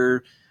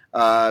tier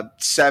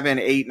 7,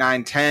 8,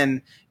 9,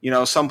 10,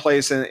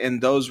 someplace in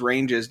those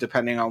ranges,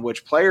 depending on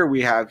which player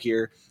we have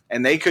here,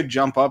 and they could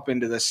jump up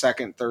into the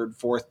 2nd, 3rd,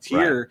 4th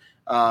tier. Right.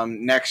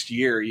 Next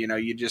year,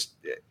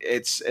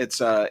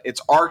 it's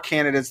our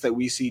candidates that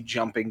we see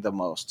jumping the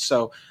most.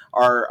 So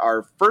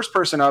our first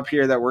person up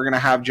here that we're going to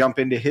have jump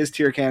into his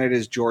tier candidate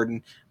is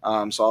Jordan.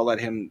 So I'll let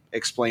him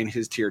explain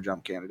his tier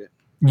jump candidate.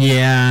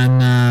 Yeah,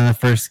 and the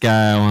first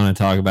guy I want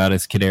to talk about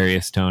is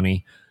Kadarius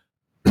Toney.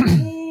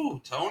 Ooh,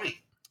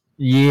 Tony.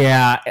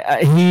 Yeah,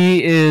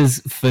 he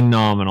is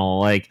phenomenal.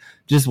 Like,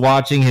 just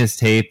watching his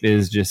tape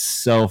is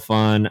just so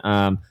fun.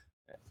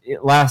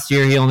 Last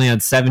year, he only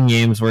had 7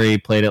 games where he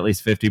played at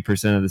least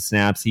 50% of the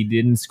snaps. He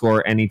didn't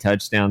score any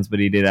touchdowns, but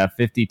he did have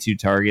 52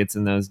 targets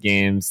in those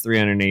games,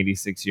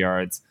 386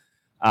 yards.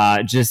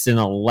 Just an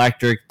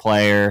electric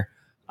player,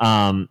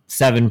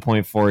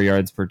 7.4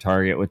 yards per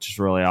target, which is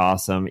really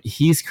awesome.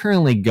 He's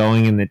currently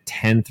going in the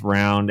 10th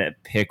round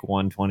at pick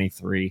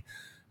 123.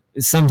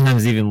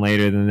 Sometimes even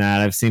later than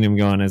that. I've seen him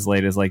going as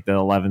late as like the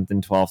 11th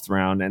and 12th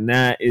round, and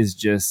that is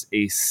just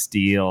a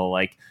steal.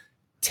 Like,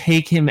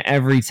 take him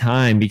every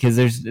time because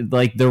there's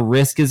like the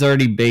risk is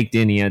already baked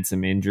in. He had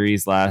some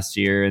injuries last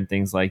year and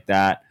things like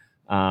that.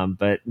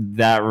 But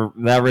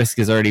that risk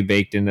is already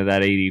baked into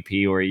that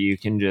ADP where you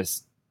can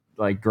just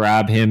like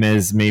grab him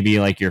as maybe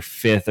like your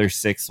 5th or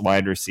 6th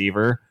wide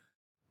receiver.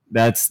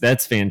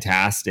 That's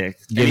fantastic.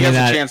 And he has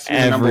a chance to be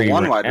the number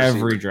one wide receiver.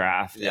 Every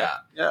draft. Yeah.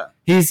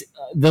 He's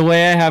the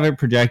way I have it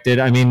projected.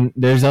 I mean,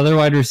 there's other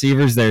wide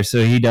receivers there,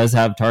 so he does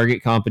have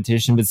target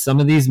competition, but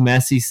some of these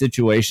messy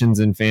situations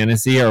in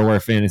fantasy are where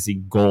fantasy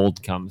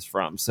gold comes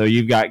from. So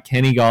you've got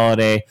Kenny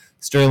Golladay,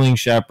 Sterling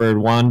Shepard,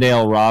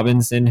 Wan'Dale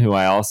Robinson, who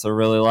I also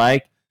really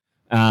like.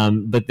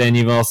 But then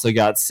you've also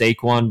got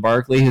Saquon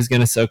Barkley, who's going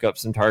to soak up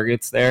some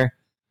targets there.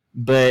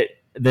 But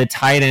the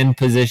tight end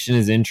position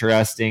is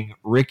interesting.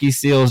 Ricky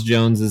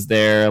Seals-Jones is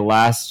there.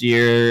 Last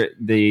year,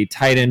 the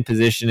tight end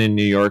position in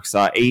New York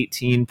saw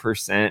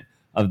 18%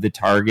 of the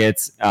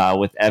targets,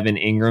 with Evan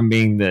Ingram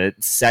being the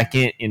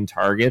second in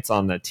targets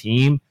on the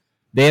team.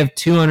 They have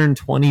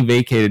 220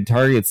 vacated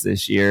targets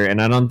this year, and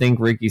I don't think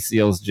Ricky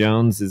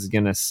Seals-Jones is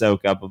going to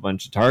soak up a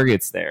bunch of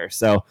targets there.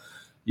 So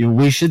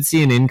we should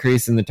see an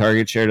increase in the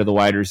target share to the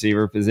wide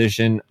receiver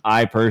position.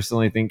 I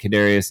personally think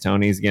Kadarius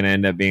Toney is going to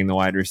end up being the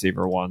wide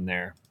receiver one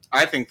there.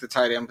 I think the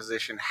tight end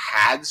position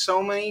had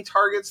so many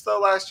targets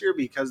though last year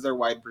because their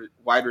wide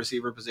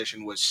receiver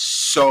position was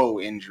so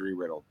injury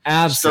riddled.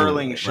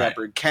 Absolutely. Sterling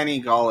Shepard,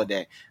 Kenny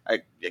Golladay,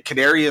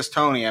 Kadarius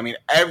Toney. I mean,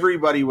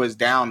 everybody was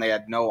down. They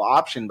had no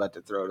option but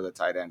to throw to the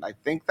tight end. I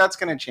think that's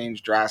going to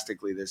change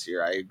drastically this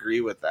year. I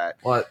agree with that.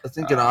 Well, I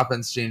think an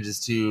offense changes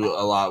too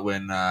a lot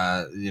when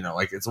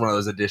like it's one of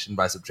those addition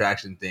by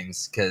subtraction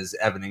things because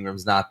Evan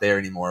Ingram's not there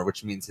anymore,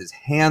 which means his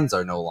hands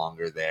are no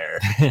longer there,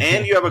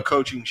 and you have a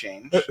coaching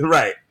change,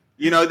 right?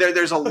 You know,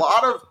 there's a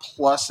lot of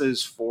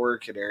pluses for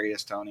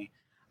Kadarius Toney.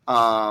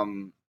 I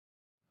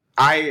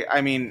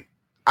mean,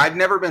 I've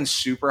never been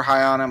super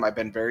high on him. I've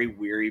been very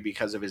weary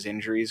because of his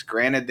injuries.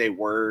 Granted, they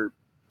were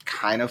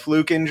kind of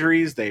fluke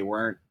injuries. They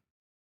weren't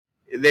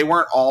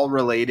all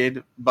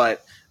related,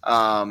 but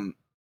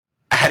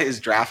at his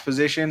draft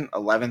position,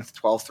 11th,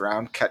 12th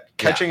round,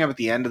 catching him at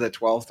the end of the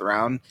 12th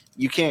round,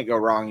 you can't go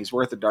wrong. He's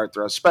worth a dart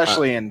throw,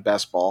 especially in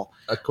best ball.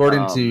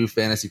 According to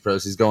Fantasy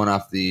Pros, he's going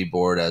off the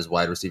board as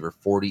wide receiver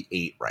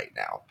 48 right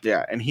now.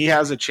 Yeah, and he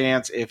has a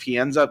chance, if he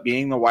ends up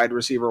being the wide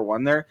receiver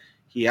one there,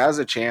 he has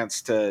a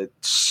chance to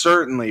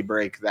certainly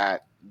break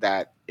that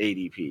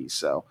ADP.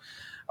 So,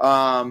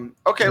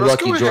 okay, You're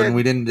let's lucky, go Jordan. ahead.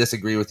 We didn't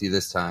disagree with you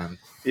this time.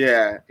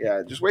 Yeah.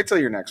 Just wait till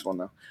your next one,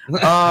 though.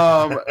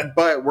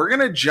 But we're going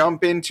to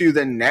jump into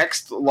the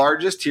next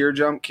largest tier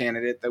jump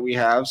candidate that we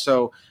have.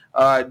 So,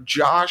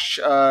 Josh,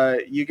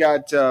 you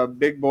got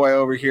big boy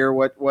over here.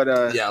 What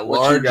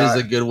large is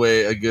a good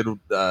way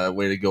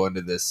to go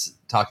into this,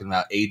 talking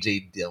about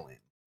A.J. Dillon.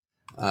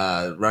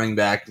 Running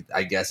back,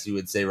 I guess you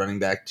would say running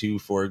back 2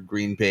 for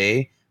Green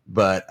Bay.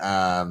 But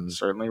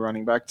certainly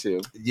running back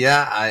 2.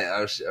 Yeah,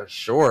 I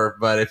sure.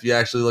 But if you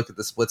actually look at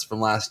the splits from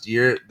last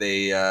year,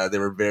 they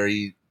were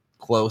very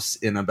close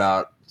in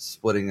about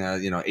splitting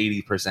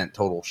 80%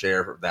 total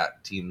share of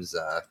that team's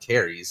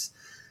carries.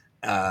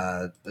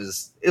 It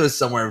was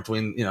somewhere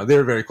between they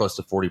were very close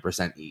to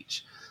 40%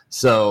 each.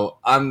 So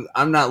I'm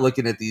not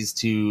looking at these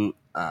two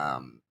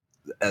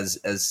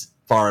as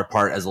far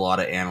apart as a lot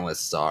of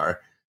analysts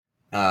are.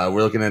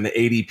 We're looking at an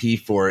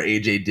ADP for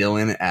A.J.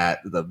 Dillon at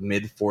the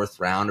mid 4th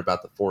round,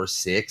 about the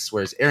 4-6,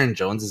 whereas Aaron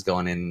Jones is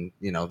going in,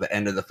 the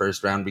end of the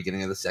 1st round,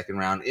 beginning of the 2nd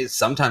round. It's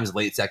sometimes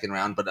late 2nd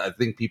round, but I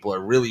think people are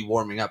really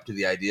warming up to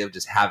the idea of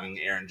just having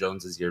Aaron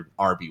Jones as your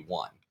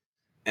RB1.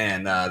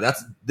 And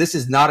this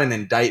is not an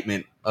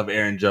indictment of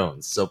Aaron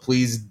Jones, so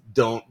please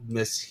don't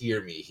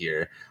mishear me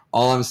here.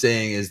 All I'm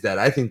saying is that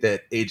I think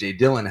that A.J.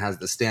 Dillon has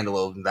the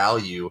standalone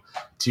value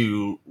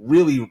to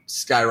really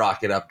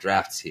skyrocket up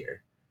drafts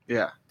here.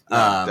 Yeah.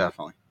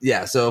 Definitely.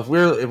 Yeah. So if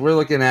we're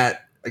looking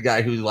at a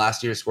guy who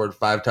last year scored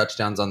 5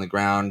 touchdowns on the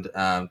ground,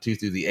 2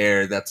 through the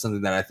air, that's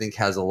something that I think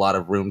has a lot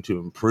of room to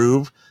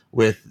improve.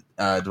 With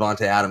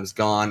Devontae Adams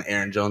gone,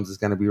 Aaron Jones is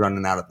going to be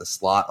running out of the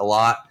slot a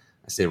lot.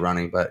 I say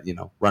running, but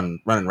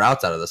running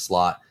routes out of the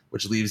slot,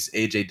 which leaves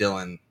A.J.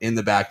 Dillon in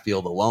the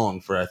backfield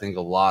alone for I think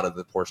a lot of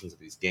the portions of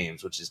these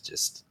games, which is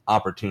just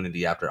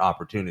opportunity after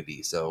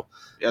opportunity. So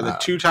yeah, the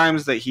 2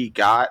 times that he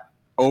got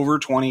over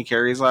 20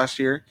 carries last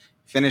year,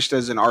 finished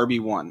as an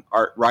RB1,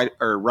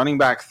 or running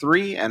back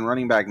 3 and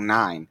running back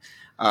 9.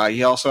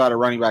 He also had a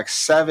running back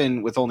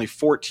 7 with only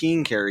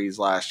 14 carries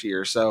last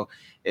year. So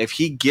if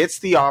he gets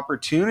the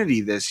opportunity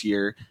this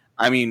year,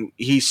 I mean,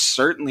 he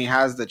certainly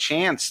has the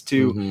chance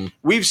to. Mm-hmm.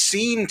 We've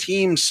seen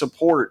teams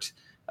support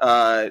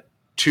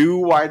 2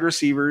 wide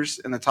receivers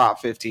in the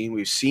top 15.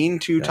 We've seen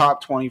 2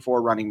 top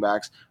 24 running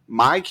backs.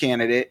 My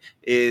candidate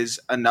is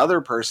another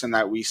person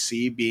that we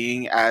see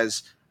being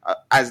as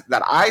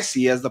that I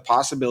see as the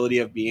possibility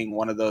of being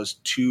one of those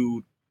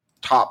 2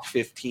 top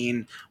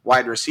 15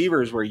 wide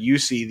receivers, where you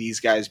see these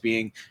guys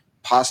being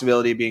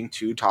possibility of being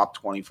 2 top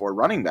 24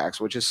 running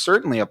backs, which is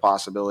certainly a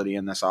possibility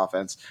in this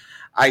offense.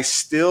 I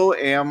still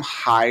am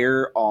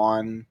higher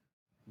on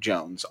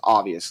Jones,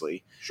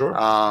 obviously. Sure.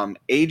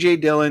 A.J.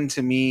 Dillon,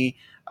 to me,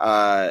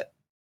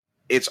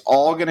 it's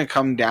all going to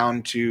come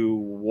down to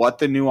what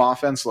the new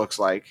offense looks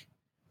like.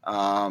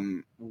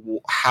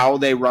 How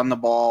they run the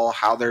ball,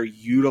 how they're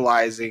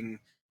utilizing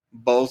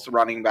both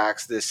running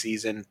backs this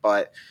season,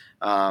 but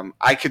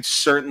I could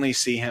certainly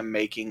see him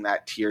making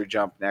that tier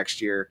jump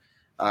next year.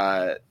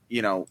 Up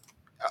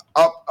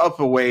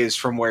a ways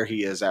from where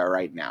he is at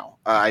right now.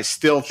 I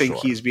still think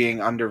he's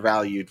being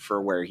undervalued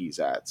for where he's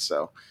at.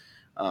 So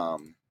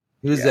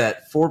he was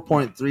at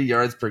 4.3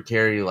 yards per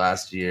carry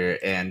last year,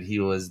 and he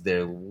was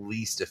their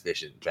least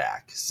efficient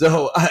back.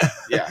 So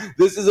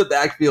this is a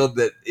backfield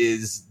that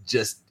is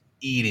just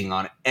eating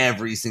on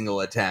every single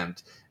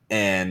attempt,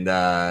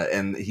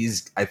 and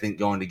he's, I think,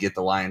 going to get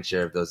the lion's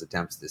share of those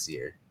attempts this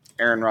year.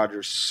 Aaron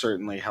Rodgers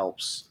certainly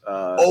helps.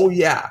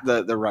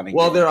 The running.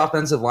 Well, game. Their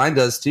offensive line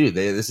does too.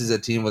 This is a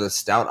team with a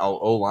stout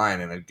O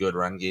line and a good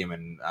run game,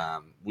 and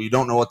we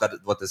don't know what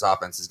this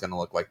offense is going to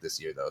look like this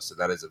year, though. So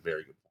that is a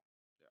very good point.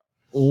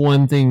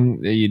 One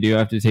thing that you do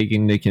have to take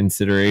into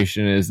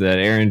consideration is that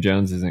Aaron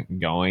Jones isn't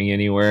going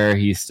anywhere.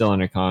 He's still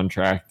under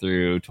contract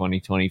through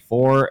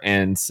 2024,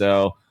 and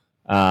so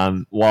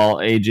while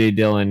AJ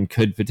Dillon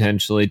could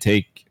potentially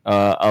take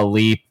a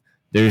leap,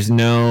 there's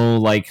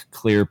no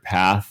clear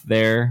path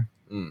there.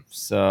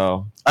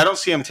 So I don't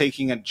see him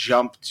taking a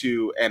jump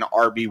to an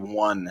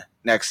RB1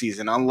 next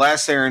season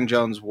unless Aaron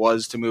Jones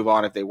was to move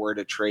on, if they were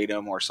to trade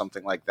him or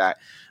something like that.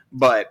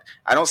 But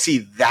I don't see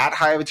that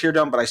high of a tier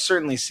jump, but I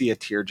certainly see a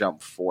tier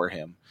jump for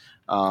him.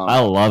 I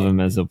love him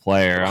as a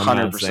player. I'm 100%.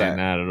 Not saying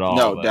that at all.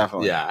 No,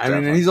 definitely. Yeah, I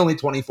mean, and he's only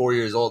 24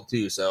 years old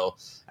too. So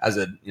as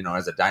a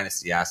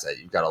dynasty asset,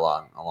 you've got a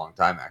long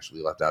time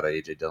actually left out of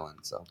AJ Dillon.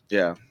 So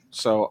yeah.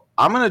 So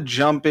I'm gonna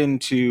jump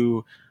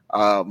into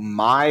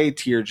my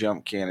tier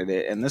jump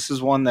candidate, and this is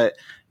one that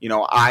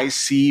I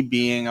see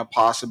being a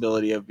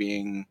possibility of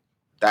being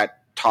that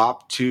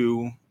top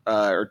two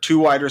or two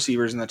wide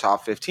receivers in the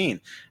top 15,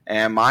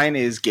 and mine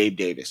is Gabe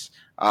Davis.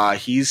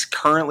 He's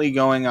currently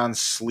going on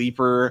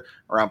sleeper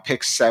around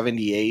pick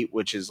 78,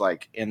 which is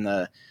in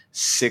the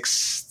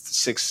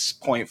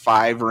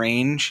 6.5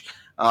 range,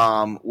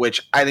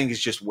 which I think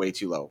is just way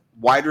too low.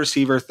 Wide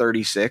receiver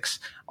 36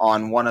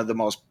 on one of the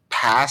most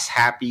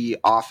pass-happy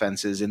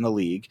offenses in the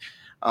league.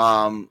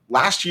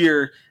 Last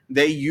year,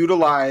 they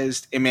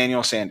utilized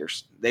Emmanuel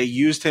Sanders. They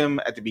used him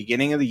at the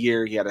beginning of the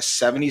year. He had a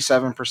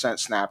 77%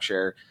 snap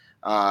share.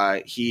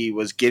 He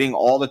was getting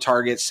all the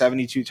targets,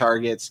 72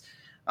 targets.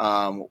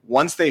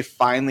 Once they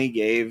finally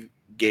gave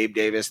Gabe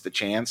Davis the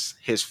chance,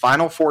 his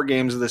final 4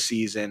 games of the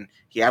season,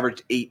 he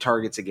averaged 8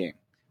 targets a game.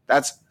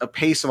 That's a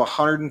pace of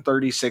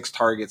 136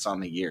 targets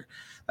on the year.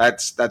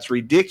 That's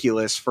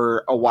ridiculous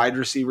for a wide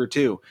receiver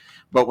too.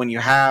 But when you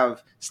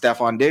have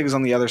Stephon Diggs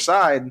on the other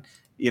side,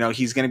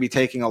 he's going to be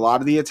taking a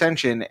lot of the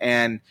attention,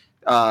 and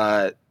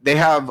they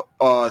have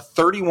a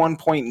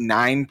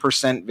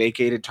 31.9%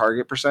 vacated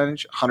target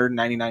percentage,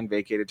 199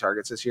 vacated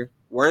targets this year.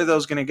 Where are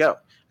those going to go?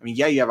 I mean,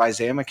 you have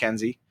Isaiah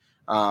McKenzie.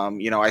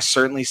 I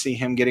certainly see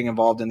him getting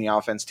involved in the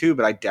offense too,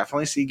 but I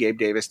definitely see Gabe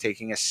Davis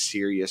taking a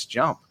serious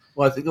jump.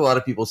 Well, I think a lot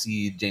of people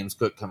see James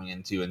Cook coming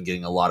into and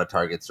getting a lot of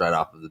targets right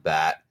off of the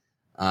bat.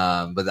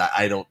 But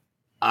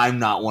I'm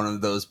not one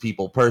of those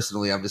people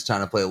personally. I'm just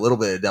trying to play a little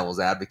bit of devil's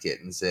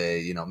advocate and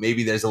say,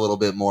 maybe there's a little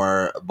bit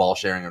more ball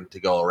sharing to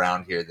go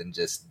around here than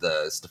just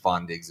the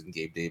Stephon Diggs and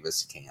Gabe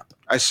Davis camp.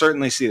 I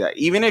certainly see that.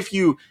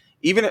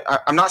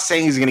 I'm not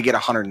saying he's going to get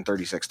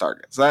 136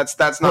 targets. That's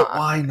not. But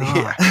why not?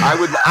 Yeah,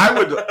 I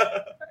would.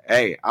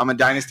 Hey, I'm a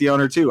dynasty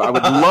owner too. I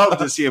would love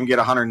to see him get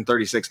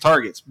 136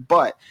 targets.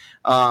 But,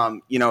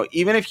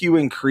 even if you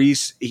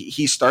increase,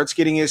 he starts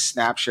getting his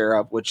snap share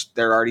up, which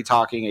they're already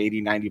talking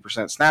 80,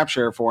 90% snap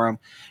share for him.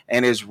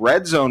 And his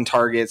red zone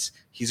targets,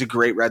 he's a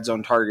great red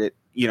zone target.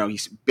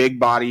 He's big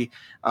body.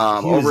 He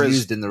was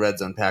used in the red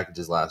zone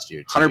packages last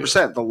year, too.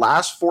 100%. The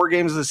last 4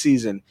 games of the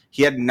season,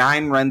 he had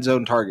 9 red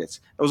zone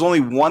targets. It was only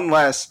 1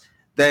 less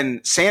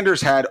than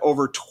Sanders had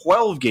over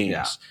 12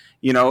 games.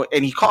 Yeah.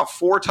 And he caught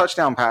 4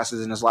 touchdown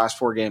passes in his last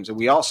 4 games, and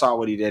we all saw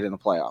what he did in the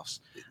playoffs.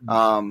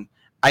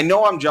 I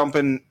know I'm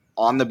jumping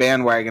on the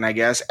bandwagon, I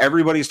guess.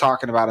 Everybody's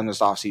talking about him this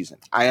offseason.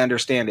 I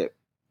understand it.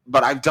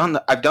 But I've done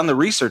the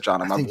research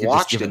on him. I've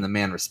watched giving the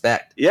man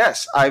respect.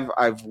 Yes,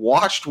 I've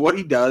watched what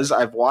he does.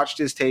 I've watched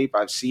his tape.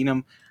 I've seen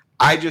him.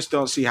 I just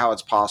don't see how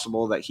it's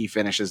possible that he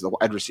finishes the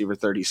wide receiver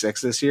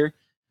 36 this year.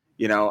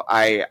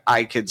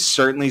 I could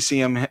certainly see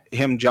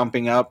him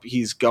jumping up.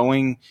 He's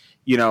going,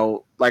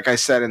 like I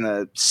said, in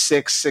the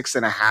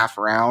 6.5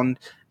 round.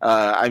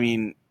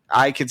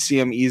 I could see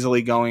him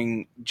easily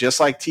going just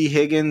like T.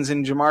 Higgins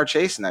and Jamar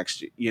Chase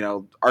next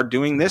year, are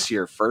doing this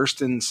year,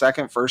 first and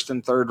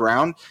third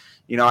round.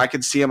 I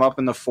could see him up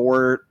in the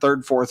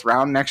third, fourth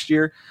round next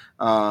year.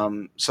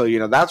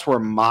 So that's where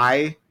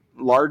my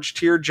large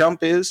tier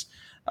jump is.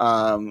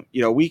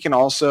 We can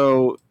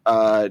also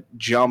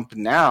jump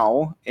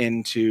now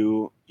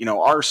into,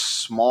 our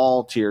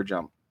small tier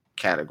jump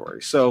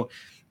category. So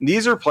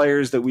these are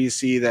players that we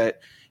see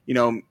that,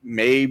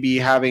 may be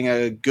having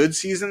a good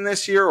season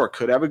this year or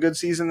could have a good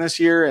season this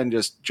year and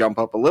just jump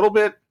up a little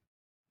bit,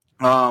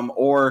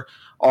 or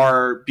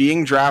are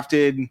being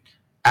drafted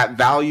at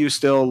value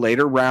still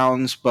later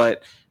rounds,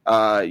 but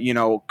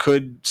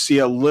could see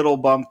a little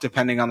bump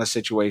depending on the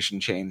situation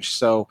change.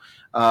 So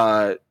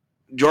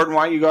Jordan,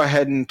 why don't you go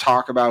ahead and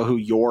talk about who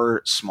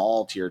your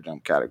small tier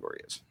jump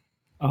category is?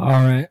 All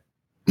right.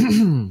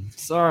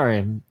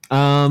 Sorry.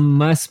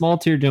 My small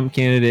tier jump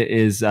candidate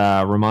is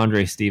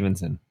Ramondre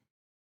Stevenson.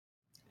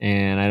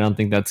 And I don't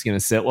think that's going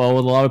to sit well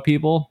with a lot of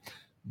people.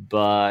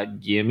 But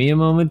give me a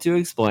moment to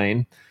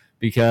explain.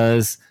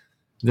 Because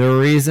the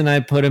reason I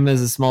put him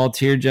as a small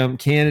tier jump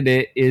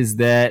candidate is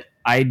that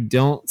I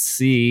don't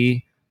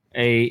see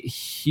a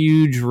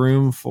huge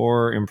room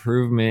for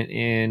improvement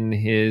in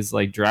his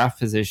like draft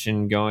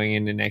position going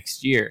into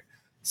next year.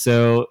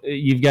 So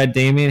you've got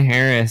Damian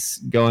Harris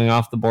going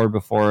off the board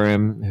before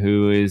him,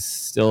 who is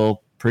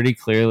still pretty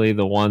clearly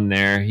the one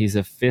there. He's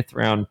a 5th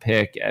round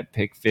pick at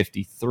pick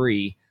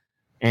 53.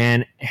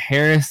 And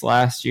Harris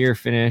last year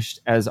finished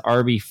as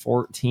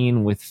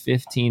RB14 with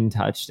 15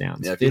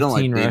 touchdowns. Yeah, if you don't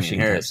like Damian rushing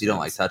Harris, touchdowns. you don't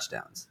like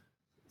touchdowns.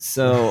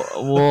 So,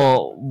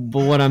 well,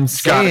 but what I'm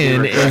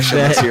saying is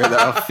that here,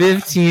 though.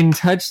 15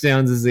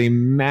 touchdowns is a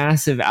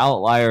massive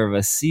outlier of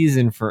a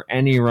season for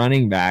any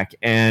running back.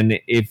 And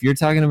if you're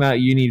talking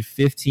about you need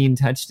 15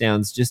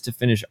 touchdowns just to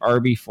finish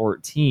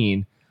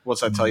RB14,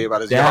 what's that tell you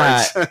about his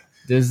that yards?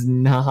 does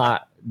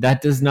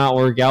not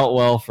work out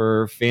well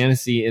for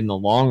fantasy in the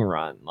long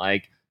run.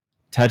 Like,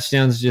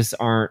 touchdowns just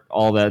aren't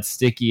all that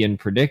sticky and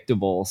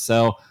predictable.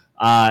 So,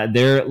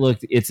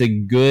 it's a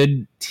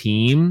good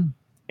team.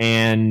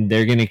 And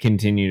they're going to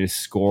continue to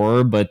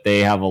score, but they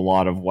have a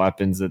lot of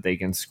weapons that they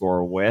can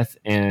score with.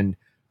 And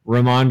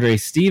Ramondre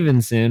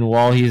Stevenson,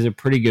 while he's a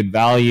pretty good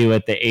value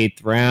at the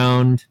 8th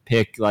round,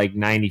 pick like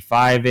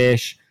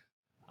 95-ish,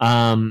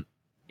 even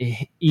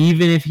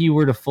if he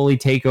were to fully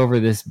take over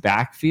this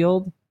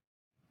backfield,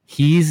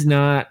 he's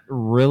not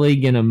really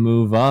going to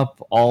move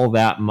up all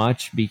that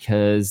much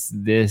because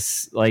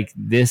this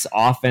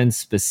offense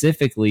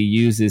specifically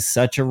uses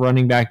such a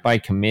running back by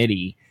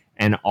committee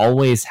and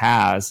always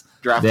has.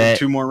 Drafted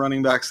 2 more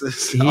running backs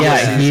this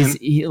Yeah,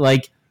 he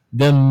like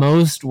the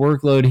most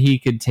workload he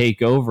could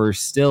take over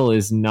still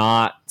is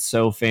not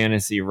so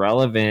fantasy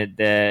relevant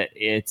that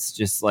it's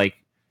just like,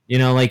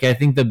 like I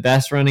think the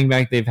best running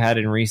back they've had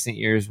in recent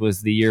years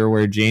was the year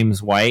where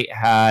James White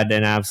had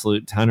an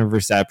absolute ton of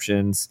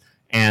receptions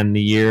and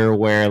the year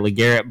where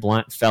LeGarrette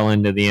Blount fell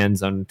into the end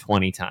zone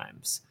 20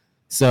 times.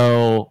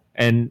 So,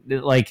 and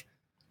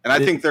I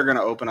think they're going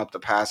to open up the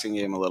passing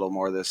game a little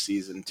more this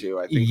season, too.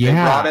 I think they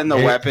brought in the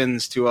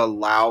weapons to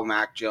allow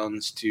Mac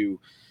Jones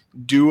to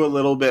do a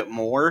little bit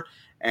more,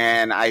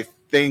 and I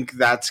think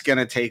that's going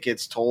to take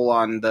its toll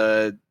on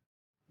the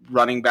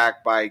running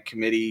back by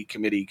committee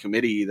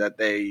that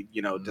they,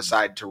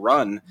 decide to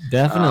run.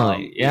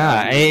 Definitely.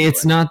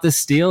 It's not the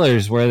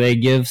Steelers where they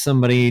give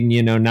somebody,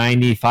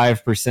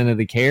 95% of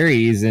the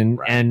carries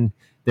and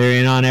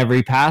they're in on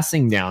every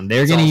passing down.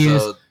 They're going to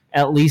use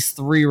at least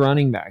 3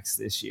 running backs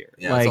this year.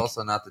 Yeah, it's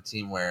also not the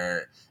team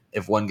where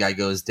if one guy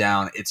goes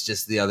down, it's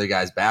just the other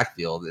guy's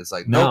backfield. It's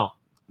like, nope.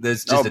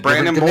 There's just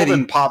Brandon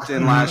Bolden popped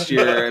in last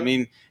year. I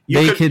mean,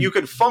 you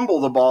could fumble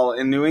the ball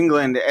in New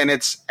England, and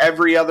it's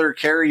every other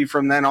carry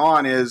from then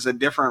on is a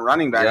different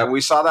running back. Yep. And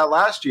we saw that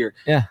last year.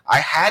 Yeah, I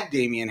had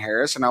Damian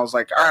Harris, and I was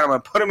like, all right, I'm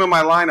going to put him in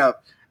my lineup.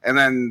 And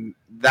then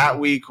that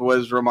week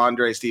was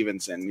Ramondre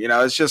Stevenson.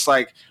 It's just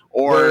like,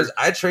 Whereas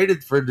I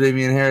traded for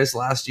Damian Harris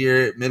last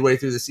year midway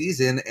through the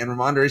season, and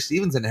Ramondre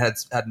Stevenson had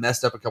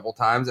messed up a couple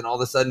times, and all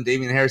of a sudden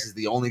Damian Harris is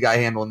the only guy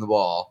handling the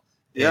ball.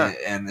 Yeah,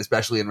 and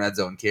especially in red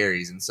zone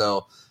carries. And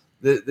so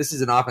this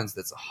is an offense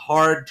that's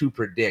hard to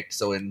predict.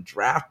 So in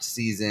draft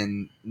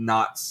season,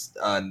 not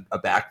a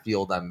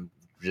backfield I'm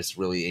just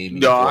really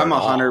aiming for. No, I'm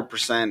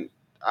 100%.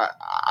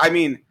 I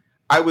mean,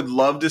 I would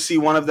love to see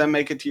one of them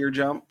make a tier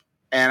jump,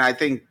 and I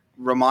think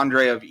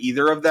Ramondre of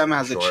either of them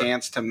has a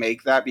chance to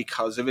make that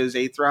because of his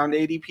 8th round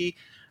ADP.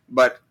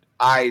 But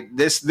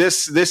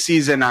this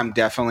season, I'm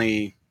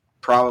definitely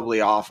probably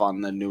off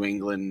on the New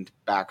England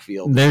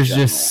backfield. There's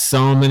just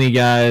so many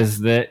guys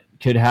that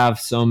could have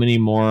so many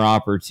more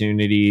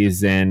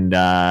opportunities, and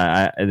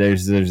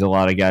there's a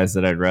lot of guys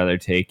that I'd rather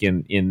take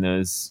in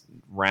those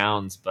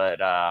rounds.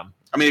 But I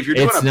mean, if you're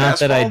doing it's a not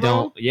best that I ball,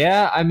 don't.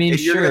 Yeah, I mean,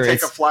 if you're going to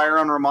take a flyer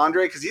on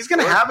Ramondre because he's going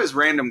to have his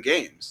random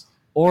games.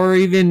 Or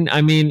even,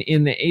 I mean,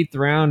 in the 8th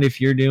round,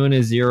 if you're doing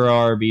a 0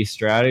 RB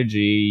strategy,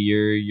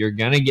 you're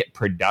gonna get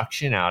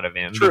production out of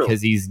him because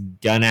he's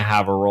gonna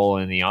have a role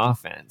in the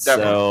offense.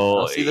 Definitely. So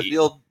I'll see the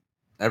field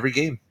every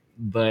game.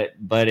 But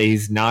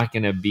he's not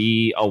gonna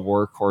be a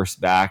workhorse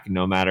back,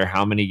 no matter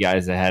how many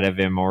guys ahead of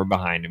him or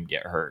behind him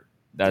get hurt.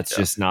 That's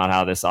just not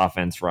how this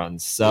offense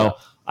runs. So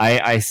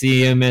I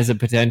see him as a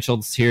potential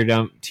tier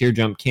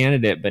jump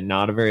candidate, but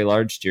not a very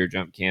large tier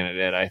jump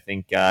candidate. I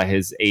think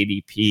his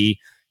ADP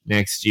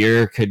next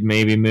year could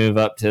maybe move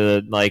up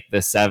to like the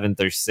 7th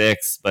or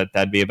 6th, but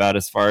that'd be about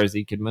as far as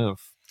he could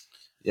move.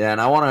 Yeah,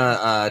 and I want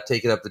to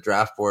take it up the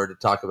draft board to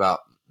talk about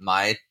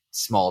my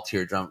small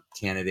tier jump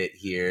candidate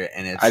here.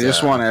 And I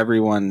just want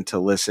everyone to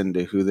listen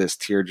to who this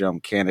tier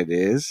jump candidate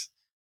is,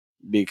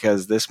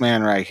 because this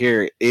man right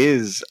here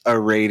is a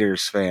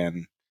Raiders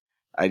fan.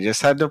 I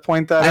just had to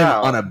point that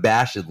out.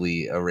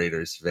 Unabashedly a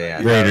Raiders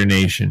fan. Raider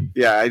Nation.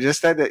 Yeah, I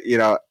just had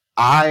to,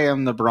 I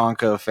am the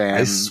Bronco fan.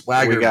 I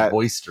swagger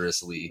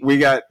boisterously. We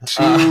got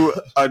two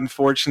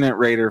unfortunate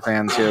Raider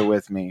fans here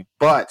with me,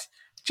 but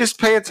just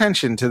pay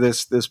attention to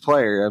this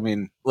player. I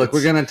mean, look,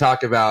 we're going to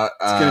talk about.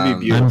 It's going to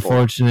be beautiful.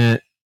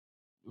 Unfortunate,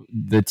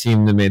 the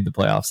team that made the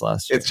playoffs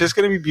last year. It's just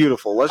going to be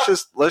beautiful. Let's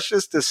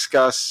just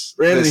discuss.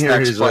 Brandon this here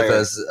next is player. with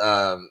us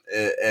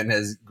and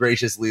has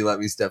graciously let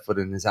me step foot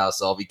in his house,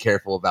 so I'll be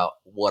careful about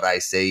what I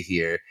say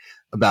here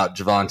about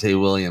Javonte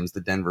Williams,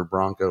 the Denver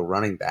Bronco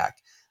running back.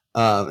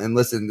 And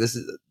listen,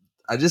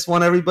 I just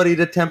want everybody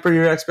to temper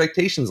your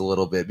expectations a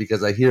little bit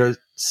because I hear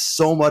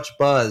so much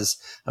buzz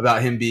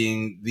about him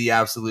being the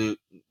absolute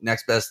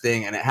next best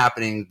thing and it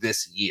happening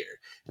this year.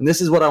 And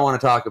this is what I want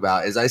to talk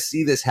about is I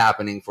see this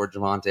happening for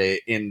Javonte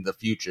in the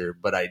future,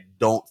 but I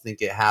don't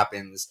think it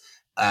happens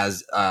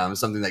as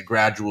something that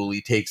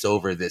gradually takes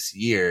over this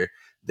year.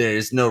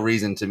 There's no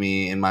reason to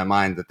me in my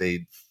mind that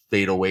they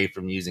fade away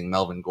from using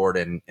Melvin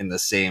Gordon in the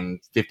same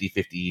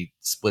 50-50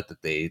 split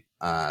that they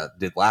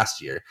did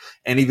last year.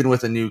 And even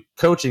with a new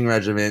coaching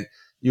regimen,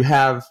 you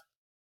have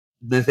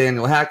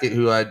Nathaniel Hackett,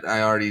 who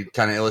I already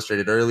kind of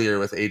illustrated earlier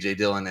with A.J.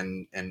 Dillon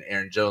and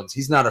Aaron Jones.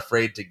 He's not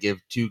afraid to give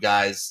two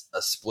guys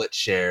a split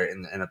share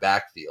in a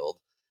backfield.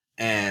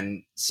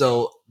 And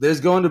so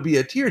there's going to be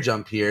a tier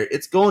jump here.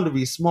 It's going to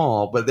be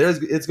small, but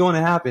it's going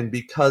to happen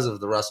because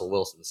of the Russell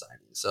Wilson signing.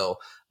 So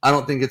I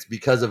don't think it's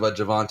because of a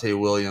Javonte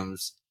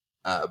Williams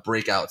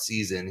breakout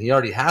season. He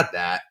already had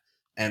that,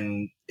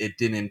 and it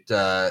didn't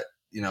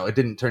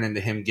turn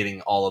into him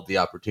getting all of the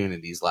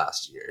opportunities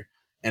last year.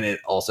 And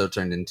it also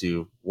turned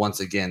into, once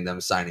again,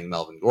 them signing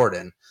Melvin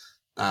Gordon.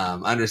 I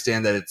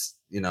understand that it's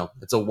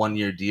a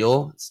 1-year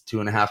deal. It's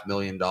 $2.5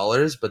 million,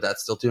 but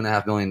that's still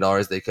 $2.5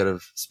 million they could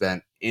have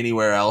spent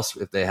anywhere else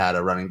if they had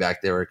a running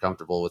back they were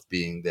comfortable with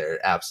being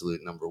their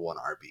absolute number one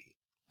RB.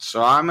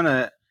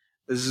 So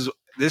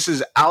this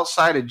is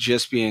outside of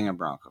just being a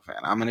Bronco fan.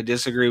 I'm going to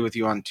disagree with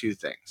you on two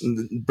things.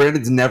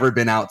 Brandon's never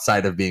been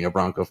outside of being a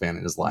Bronco fan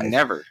in his life.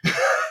 Never.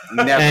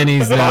 And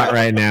he's not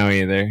right now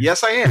either.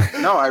 Yes, I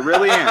am. No, I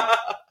really am.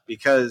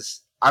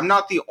 Because I'm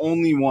not the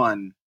only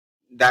one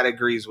that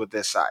agrees with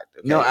this side.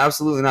 Okay? No,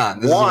 absolutely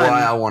not. This is why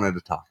I wanted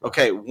to talk about.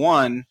 Okay,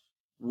 one,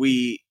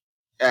 we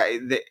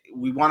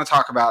want to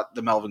talk about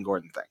the Melvin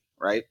Gordon thing,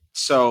 right?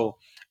 So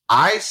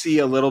I see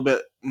a little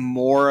bit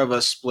more of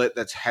a split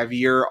that's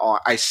heavier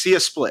on. I see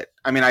a split.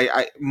 I mean,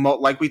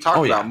 like we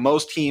talked about,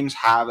 most teams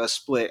have a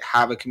split,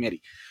 have a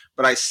committee.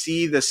 But I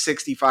see the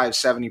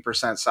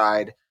 65-70%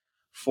 side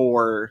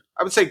for,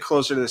 I would say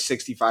closer to the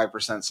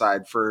 65%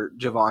 side for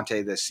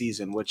Javonte this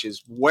season, which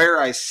is where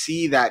I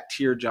see that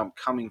tier jump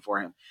coming for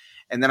him.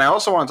 And then I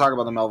also want to talk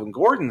about the Melvin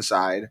Gordon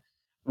side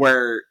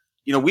where,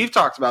 we've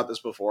talked about this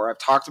before. I've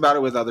talked about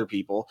it with other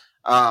people.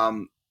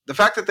 The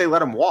fact that they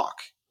let him walk,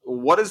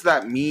 what does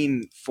that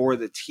mean for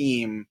the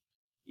team?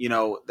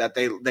 That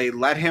they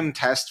let him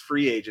test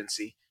free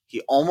agency. He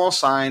almost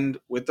signed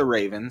with the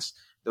Ravens.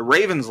 The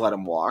Ravens let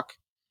him walk.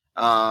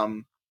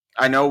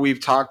 I know we've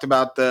talked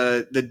about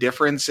the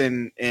difference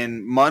in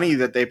money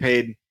that they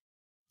paid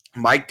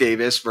Mike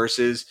Davis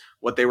versus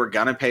what they were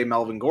going to pay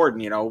Melvin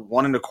Gordon,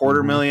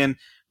 $1.25 million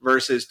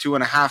versus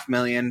 $2.5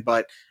 million.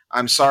 But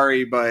I'm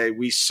sorry, but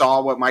we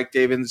saw what Mike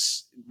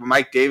Davis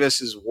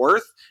is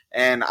worth.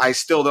 And I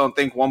still don't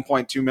think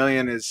 1.2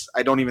 million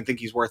I don't even think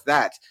he's worth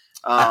that.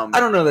 I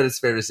don't know that it's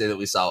fair to say that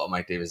we saw what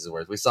Mike Davis is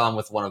worth. We saw him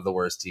with one of the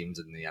worst teams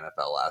in the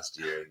NFL last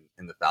year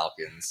in the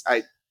Falcons.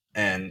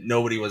 And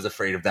nobody was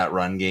afraid of that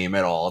run game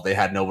at all. They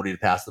had nobody to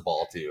pass the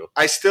ball to.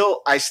 I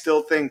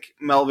still think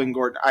Melvin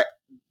Gordon.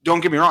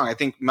 Don't get me wrong. I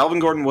think Melvin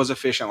Gordon was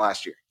efficient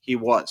last year. He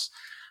was.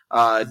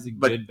 He's a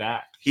good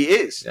back. He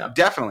is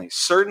definitely,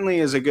 certainly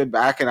is a good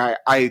back. And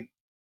I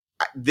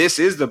this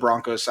is the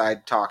Broncos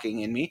side talking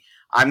in me.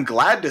 I'm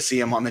glad to see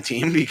him on the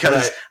team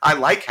because I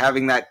like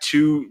having that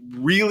two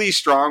really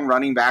strong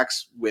running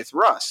backs with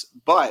Russ.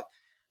 But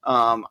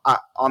on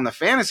the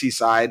fantasy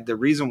side, the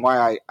reason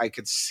why I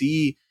could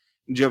see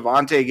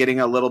Javonte getting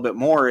a little bit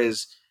more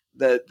is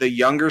the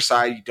younger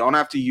side. You don't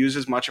have to use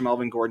as much of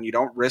Melvin Gordon. You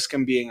don't risk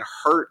him being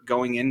hurt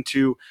going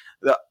into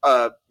the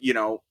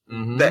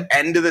the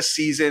end of the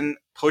season,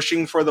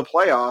 pushing for the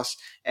playoffs.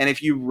 And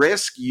if you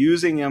risk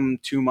using him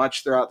too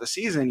much throughout the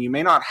season, you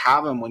may not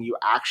have him when you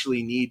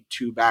actually need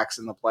two backs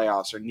in the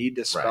playoffs or need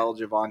to spell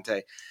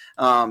Javonte.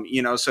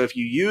 So if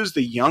you use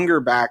the younger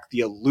back, the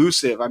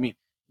elusive,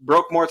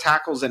 broke more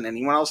tackles than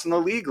anyone else in the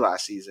league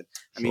last season.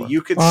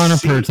 You could on a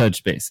per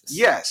touch basis.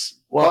 Yes.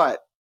 But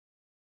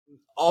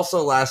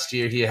also last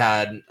year he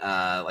had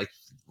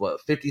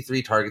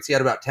 53 targets. He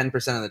had about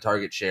 10% of the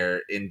target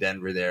share in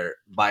Denver there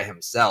by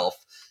himself.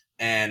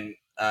 And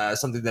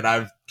something that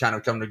I've kind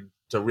of come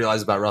to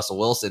realize about Russell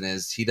Wilson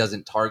is he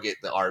doesn't target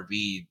the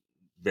RB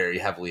very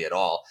heavily at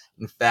all.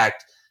 In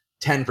fact,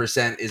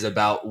 10% is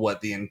about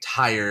what the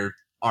entire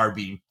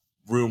RB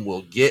room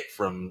will get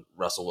from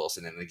Russell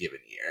Wilson in a given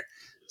year.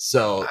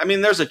 So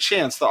there's a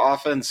chance the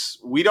offense,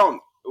 we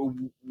don't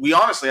we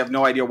honestly have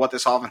no idea what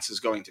this offense is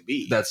going to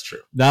be. That's true.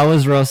 That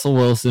was Russell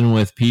Wilson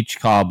with peach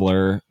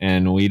cobbler,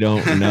 and we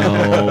don't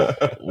know.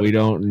 We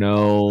don't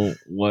know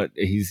what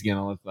he's going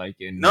to look like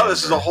in. No,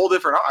 this is a whole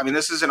different. I mean,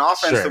 this is an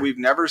offense that we've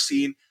never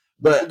seen.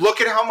 But look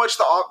at how much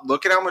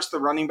the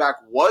running back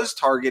was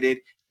targeted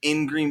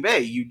in Green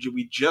Bay.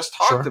 We just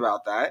talked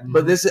about that.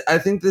 But I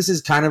think this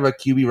is kind of a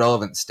QB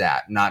relevant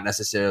stat, not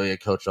necessarily a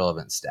coach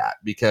relevant stat,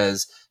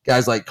 because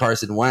guys like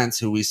Carson Wentz,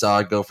 who we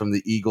saw go from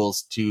the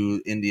Eagles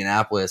to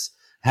Indianapolis,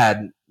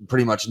 had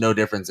pretty much no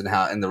difference in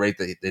the rate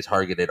that they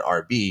targeted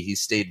RB. He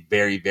stayed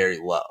very, very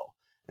low.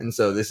 And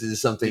so this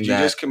is something Did you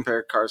just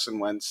compare Carson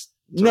Wentz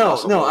to No,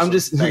 Russell no, Wilson? I'm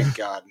just Thank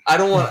God. I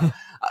don't want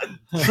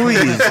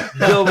please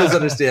don't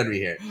misunderstand me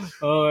here.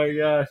 Oh my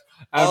gosh.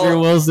 After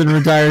Wilson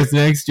retires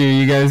next year,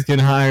 you guys can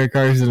hire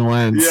Carson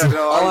Wentz. Yeah,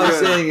 no, All I'm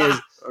saying is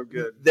I'm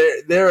good.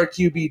 There are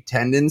QB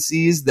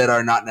tendencies that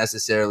are not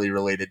necessarily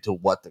related to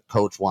what the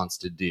coach wants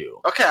to do.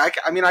 Okay,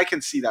 I mean, I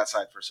can see that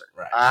side for certain.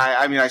 Right.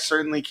 I mean, I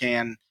certainly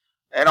can.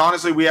 And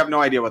honestly, we have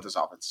no idea what this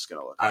offense is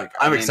going to look like.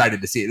 I'm excited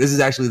to see it. This is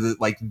actually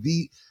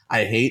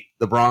I hate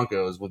the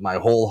Broncos with my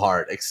whole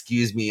heart.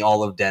 Excuse me,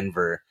 all of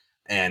Denver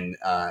and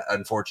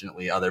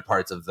unfortunately other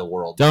parts of the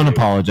world. Don't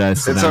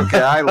apologize to It's them.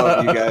 okay. I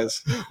love you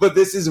guys. But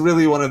this is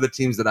really one of the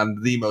teams that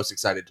I'm the most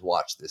excited to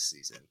watch this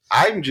season.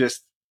 I'm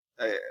just,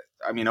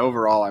 I mean,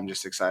 overall, I'm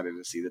just excited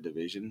to see the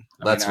division.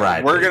 That's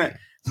right. We're going to,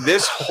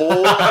 this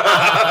whole,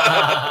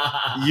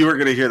 you were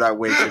going to hear that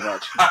way too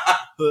much.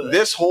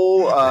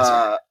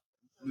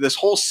 This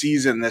whole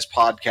season, this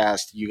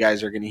podcast, you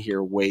guys are going to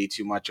hear way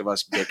too much of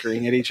us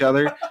bickering at each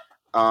other.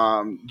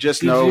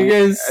 Just know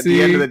at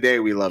the end of the day,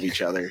 we love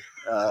each other.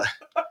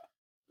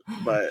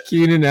 But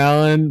Keenan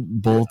Allen,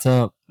 bolt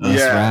up.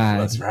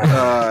 That's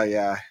right.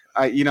 Yeah.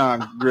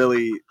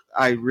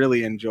 I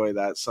really enjoy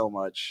that so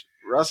much.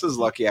 Russ is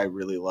lucky. I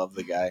really love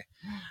the guy.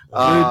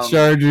 The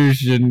Chargers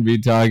shouldn't be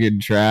talking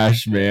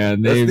trash,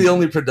 man. That's the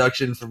only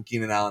production from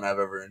Keenan Allen I've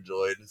ever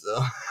enjoyed.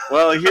 So,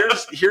 well,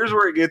 here's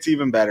where it gets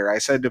even better. I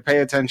said to pay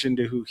attention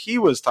to who he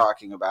was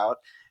talking about,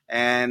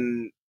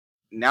 and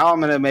now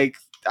I'm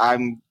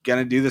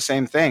gonna do the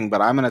same thing,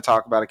 but I'm gonna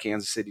talk about a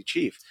Kansas City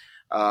Chief,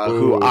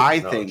 who I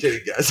think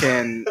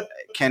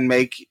can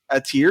make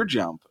a tier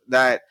jump.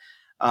 That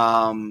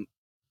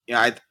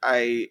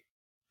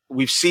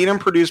we've seen him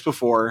produce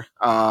before.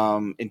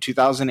 In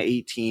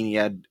 2018, he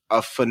had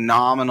a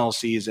phenomenal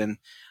season.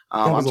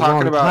 I'm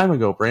talking about time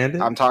ago,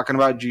 Brandon. I'm talking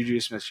about Juju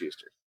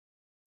Smith-Schuster.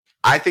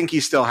 I think he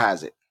still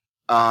has it.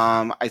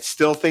 I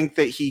still think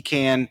that he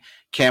can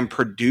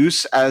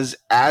produce as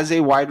a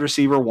wide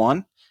receiver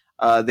one.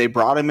 They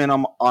brought him in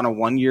on a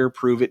 1-year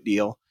prove it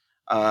deal.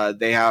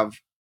 They have,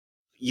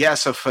 a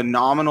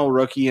phenomenal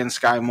rookie in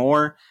Sky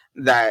Moore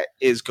that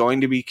is going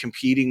to be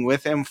competing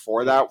with him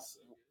for that.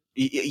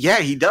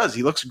 Yeah, he does.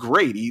 He looks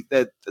great.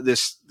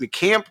 The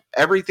camp,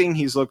 everything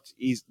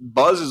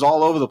buzz is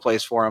all over the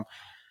place for him.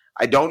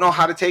 I don't know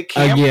how to take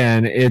camp.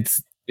 Again,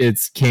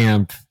 it's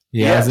camp.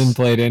 He hasn't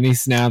played any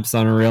snaps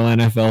on a real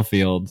NFL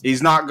field.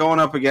 He's not going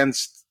up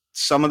against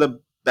some of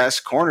the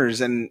best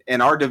corners in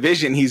our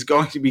division. He's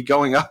going to be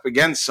going up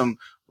against some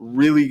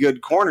really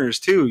good corners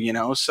too,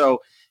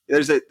 So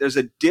there's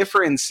a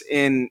difference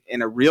in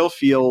a real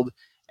field,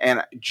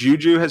 and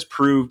Juju has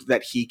proved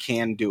that he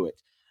can do it.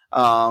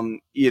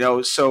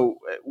 So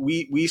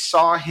we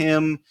saw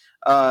him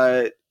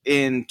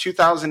in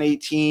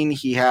 2018.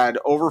 He had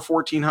over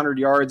 1,400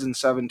 yards and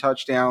 7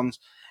 touchdowns.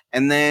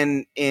 And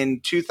then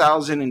in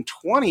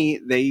 2020,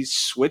 they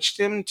switched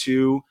him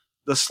to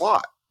the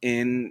slot.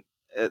 The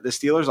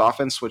Steelers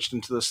offense switched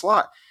him to the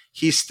slot.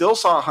 He still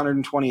saw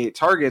 128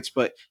 targets,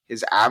 but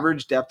his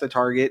average depth of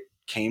target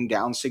came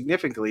down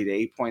significantly to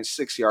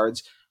 8.6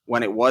 yards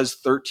when it was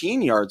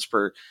 13 yards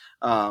per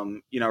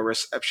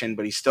reception,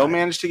 but he still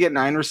managed to get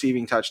 9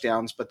 receiving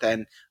touchdowns. But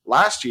then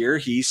last year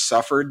he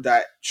suffered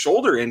that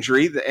shoulder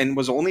injury and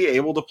was only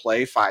able to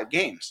play 5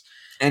 games.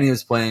 And he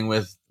was playing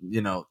with,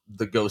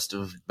 the ghost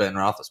of Ben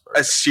Roethlisberger.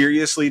 A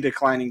seriously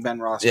declining Ben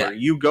Roethlisberger. Yeah.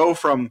 You go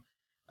from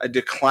a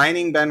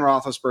declining Ben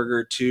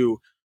Roethlisberger to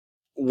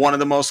one of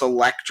the most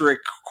electric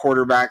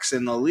quarterbacks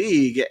in the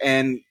league,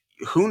 and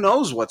who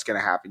knows what's going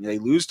to happen. They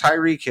lose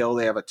Tyreek Hill.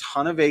 They have a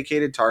ton of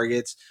vacated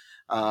targets.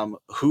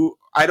 Who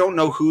I don't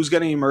know who's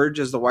going to emerge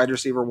as the wide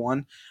receiver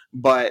one,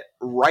 but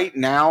right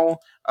now,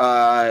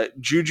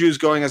 Juju's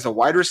going as the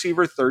wide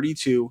receiver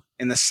 32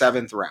 in the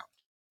 7th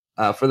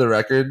round. For the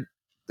record,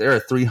 there are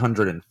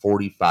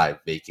 345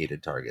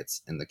 vacated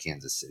targets in the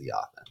Kansas City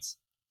offense.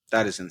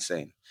 That is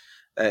insane.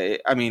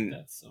 I mean,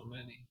 that's so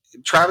many.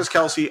 Travis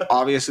Kelce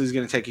obviously is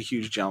going to take a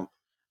huge jump,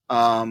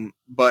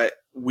 but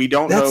we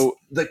don't know.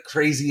 The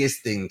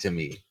craziest thing to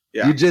me.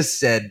 Yeah. You just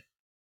said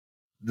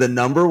the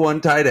number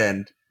 1 tight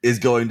end is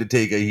going to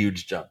take a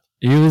huge jump.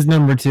 He was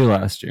number 2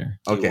 last year.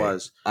 Okay. He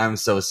was. I'm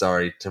so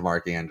sorry to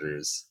Mark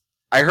Andrews.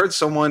 I heard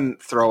someone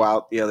throw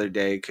out the other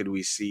day, could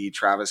we see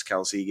Travis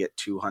Kelce get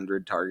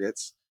 200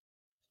 targets?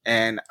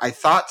 And I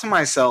thought to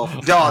myself,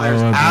 no,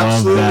 there's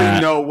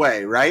absolutely no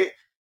way, right?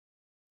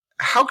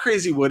 how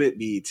crazy would it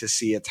be to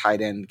see a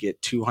tight end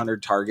get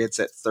 200 targets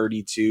at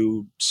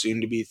 32,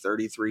 soon to be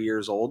 33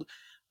 years old?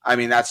 I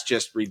mean, that's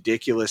just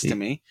ridiculous to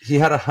me. He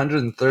had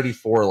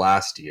 134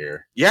 last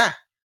year. Yeah.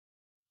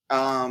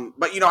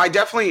 But, I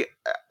definitely,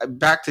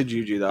 back to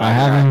Juju, though. I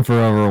have him for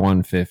over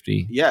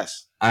 150.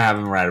 Yes. I have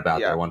him right about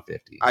there,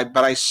 150.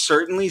 But I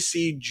certainly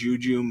see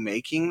Juju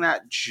making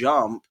that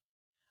jump.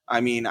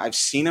 I mean, I've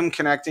seen him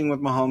connecting with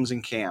Mahomes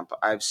in camp.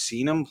 I've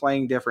seen him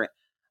playing different.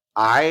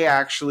 I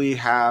actually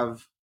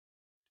have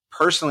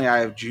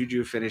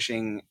Juju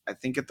finishing, I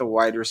think, at the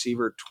wide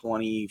receiver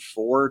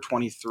 24,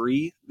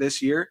 23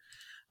 this year.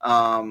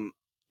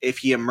 If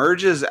he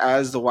emerges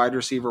as the wide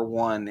receiver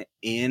 1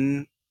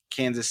 in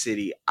Kansas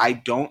City, I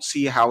don't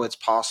see how it's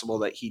possible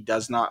that he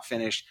does not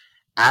finish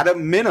at a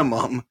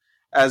minimum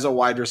as a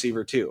wide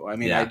receiver 2. I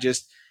mean,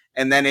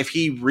 and then if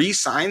he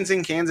re-signs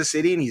in Kansas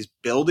City and he's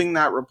building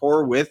that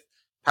rapport with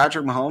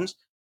Patrick Mahomes,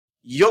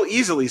 you'll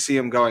easily see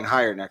him going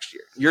higher next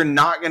year. You're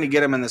not going to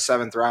get him in the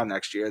 7th round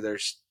next year.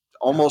 There's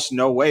almost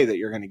no way that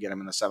you're going to get him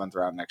in the 7th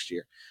round next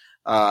year.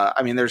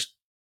 I mean, there's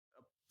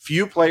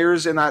few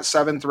players in that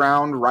 7th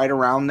round right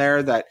around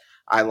there that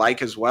I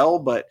like as well,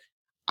 but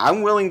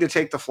I'm willing to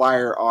take the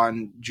flyer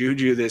on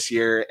Juju this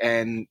year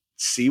and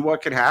see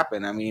what could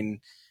happen. I mean,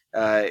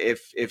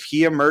 if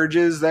he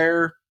emerges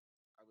there,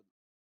 I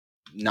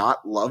would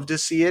not love to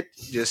see it,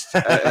 just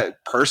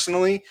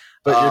personally.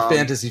 But your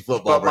fantasy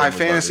football. But my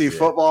fantasy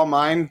football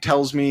mind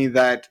tells me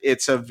that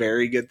it's a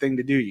very good thing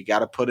to do. You got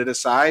to put it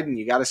aside and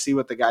you got to see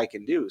what the guy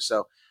can do.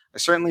 So I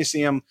certainly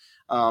see him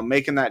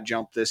making that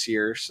jump this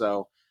year.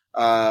 So,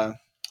 well,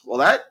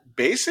 that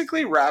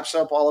basically wraps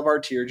up all of our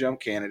tier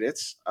jump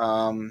candidates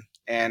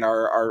and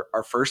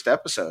our first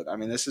episode. I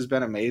mean, this has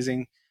been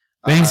amazing.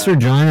 Thanks for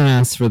joining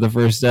us for the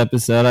first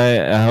episode.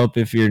 I hope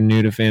if you're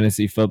new to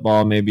fantasy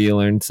football, maybe you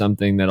learned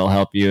something that'll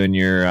help you in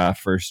your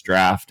first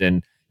draft.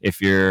 And if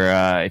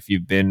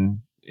you've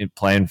been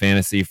playing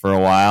fantasy for a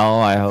while,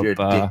 I hope you're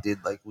addicted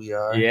like we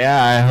are.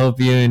 Yeah, I hope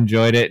you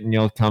enjoyed it and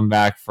you'll come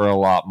back for a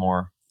lot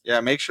more. Yeah,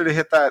 make sure to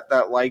hit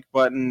that like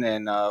button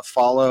and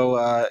follow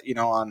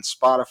on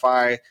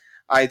Spotify,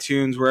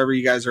 iTunes, wherever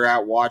you guys are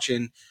at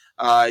watching.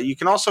 You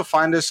can also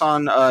find us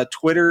on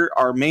Twitter.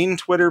 Our main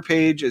Twitter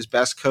page is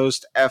Best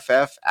Coast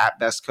FF, at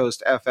Best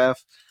Coast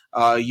FF.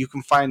 You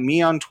can find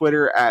me on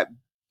Twitter at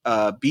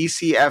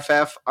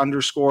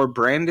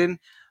BCFF_Brandon.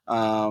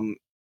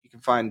 You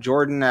can find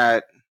Jordan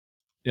at...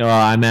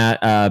 I'm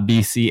at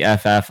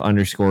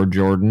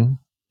BCFF_Jordan.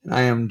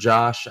 I am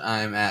Josh.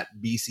 I'm at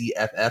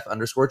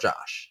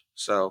BCFF_Josh.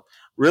 So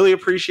really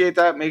appreciate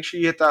that. Make sure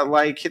you hit that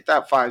like, hit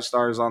that 5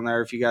 stars on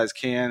there if you guys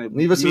can. It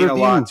leave us a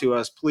lot to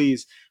us.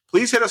 Please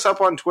hit us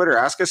up on Twitter.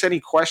 Ask us any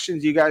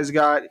questions you guys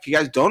got. If you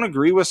guys don't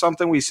agree with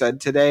something we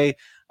said today,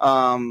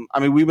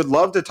 we would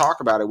love to talk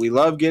about it. We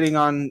love getting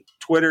on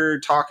Twitter,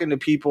 talking to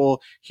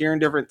people, hearing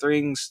different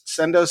things.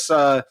 Send us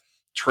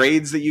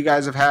trades that you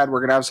guys have had.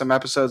 We're going to have some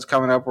episodes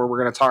coming up where we're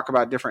going to talk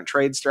about different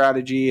trade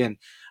strategy and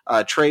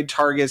trade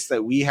targets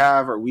that we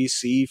have or we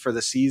see for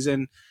the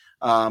season,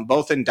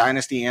 both in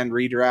Dynasty and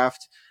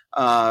Redraft.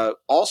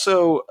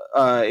 Also,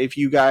 if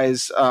you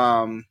guys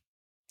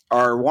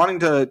are wanting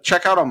to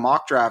check out a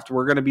mock draft,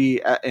 we're going to be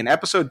in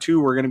episode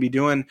 2. We're going to be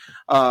doing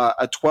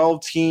a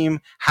 12-team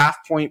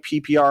half-point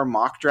PPR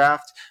mock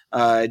draft,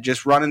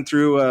 just running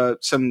through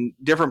some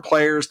different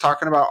players,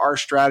 talking about our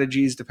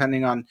strategies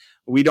depending on.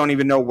 We don't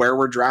even know where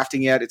we're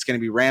drafting yet. It's going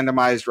to be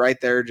randomized right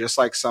there, just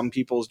like some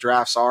people's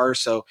drafts are.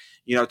 So,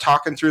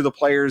 talking through the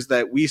players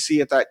that we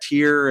see at that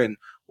tier and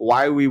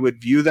why we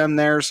would view them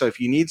there. So if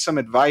you need some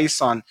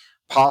advice on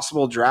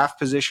possible draft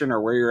position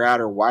or where you're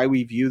at or why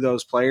we view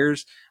those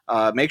players,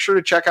 make sure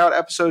to check out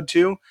episode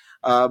 2.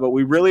 But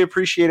we really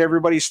appreciate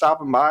everybody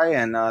stopping by,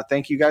 and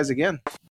thank you guys again.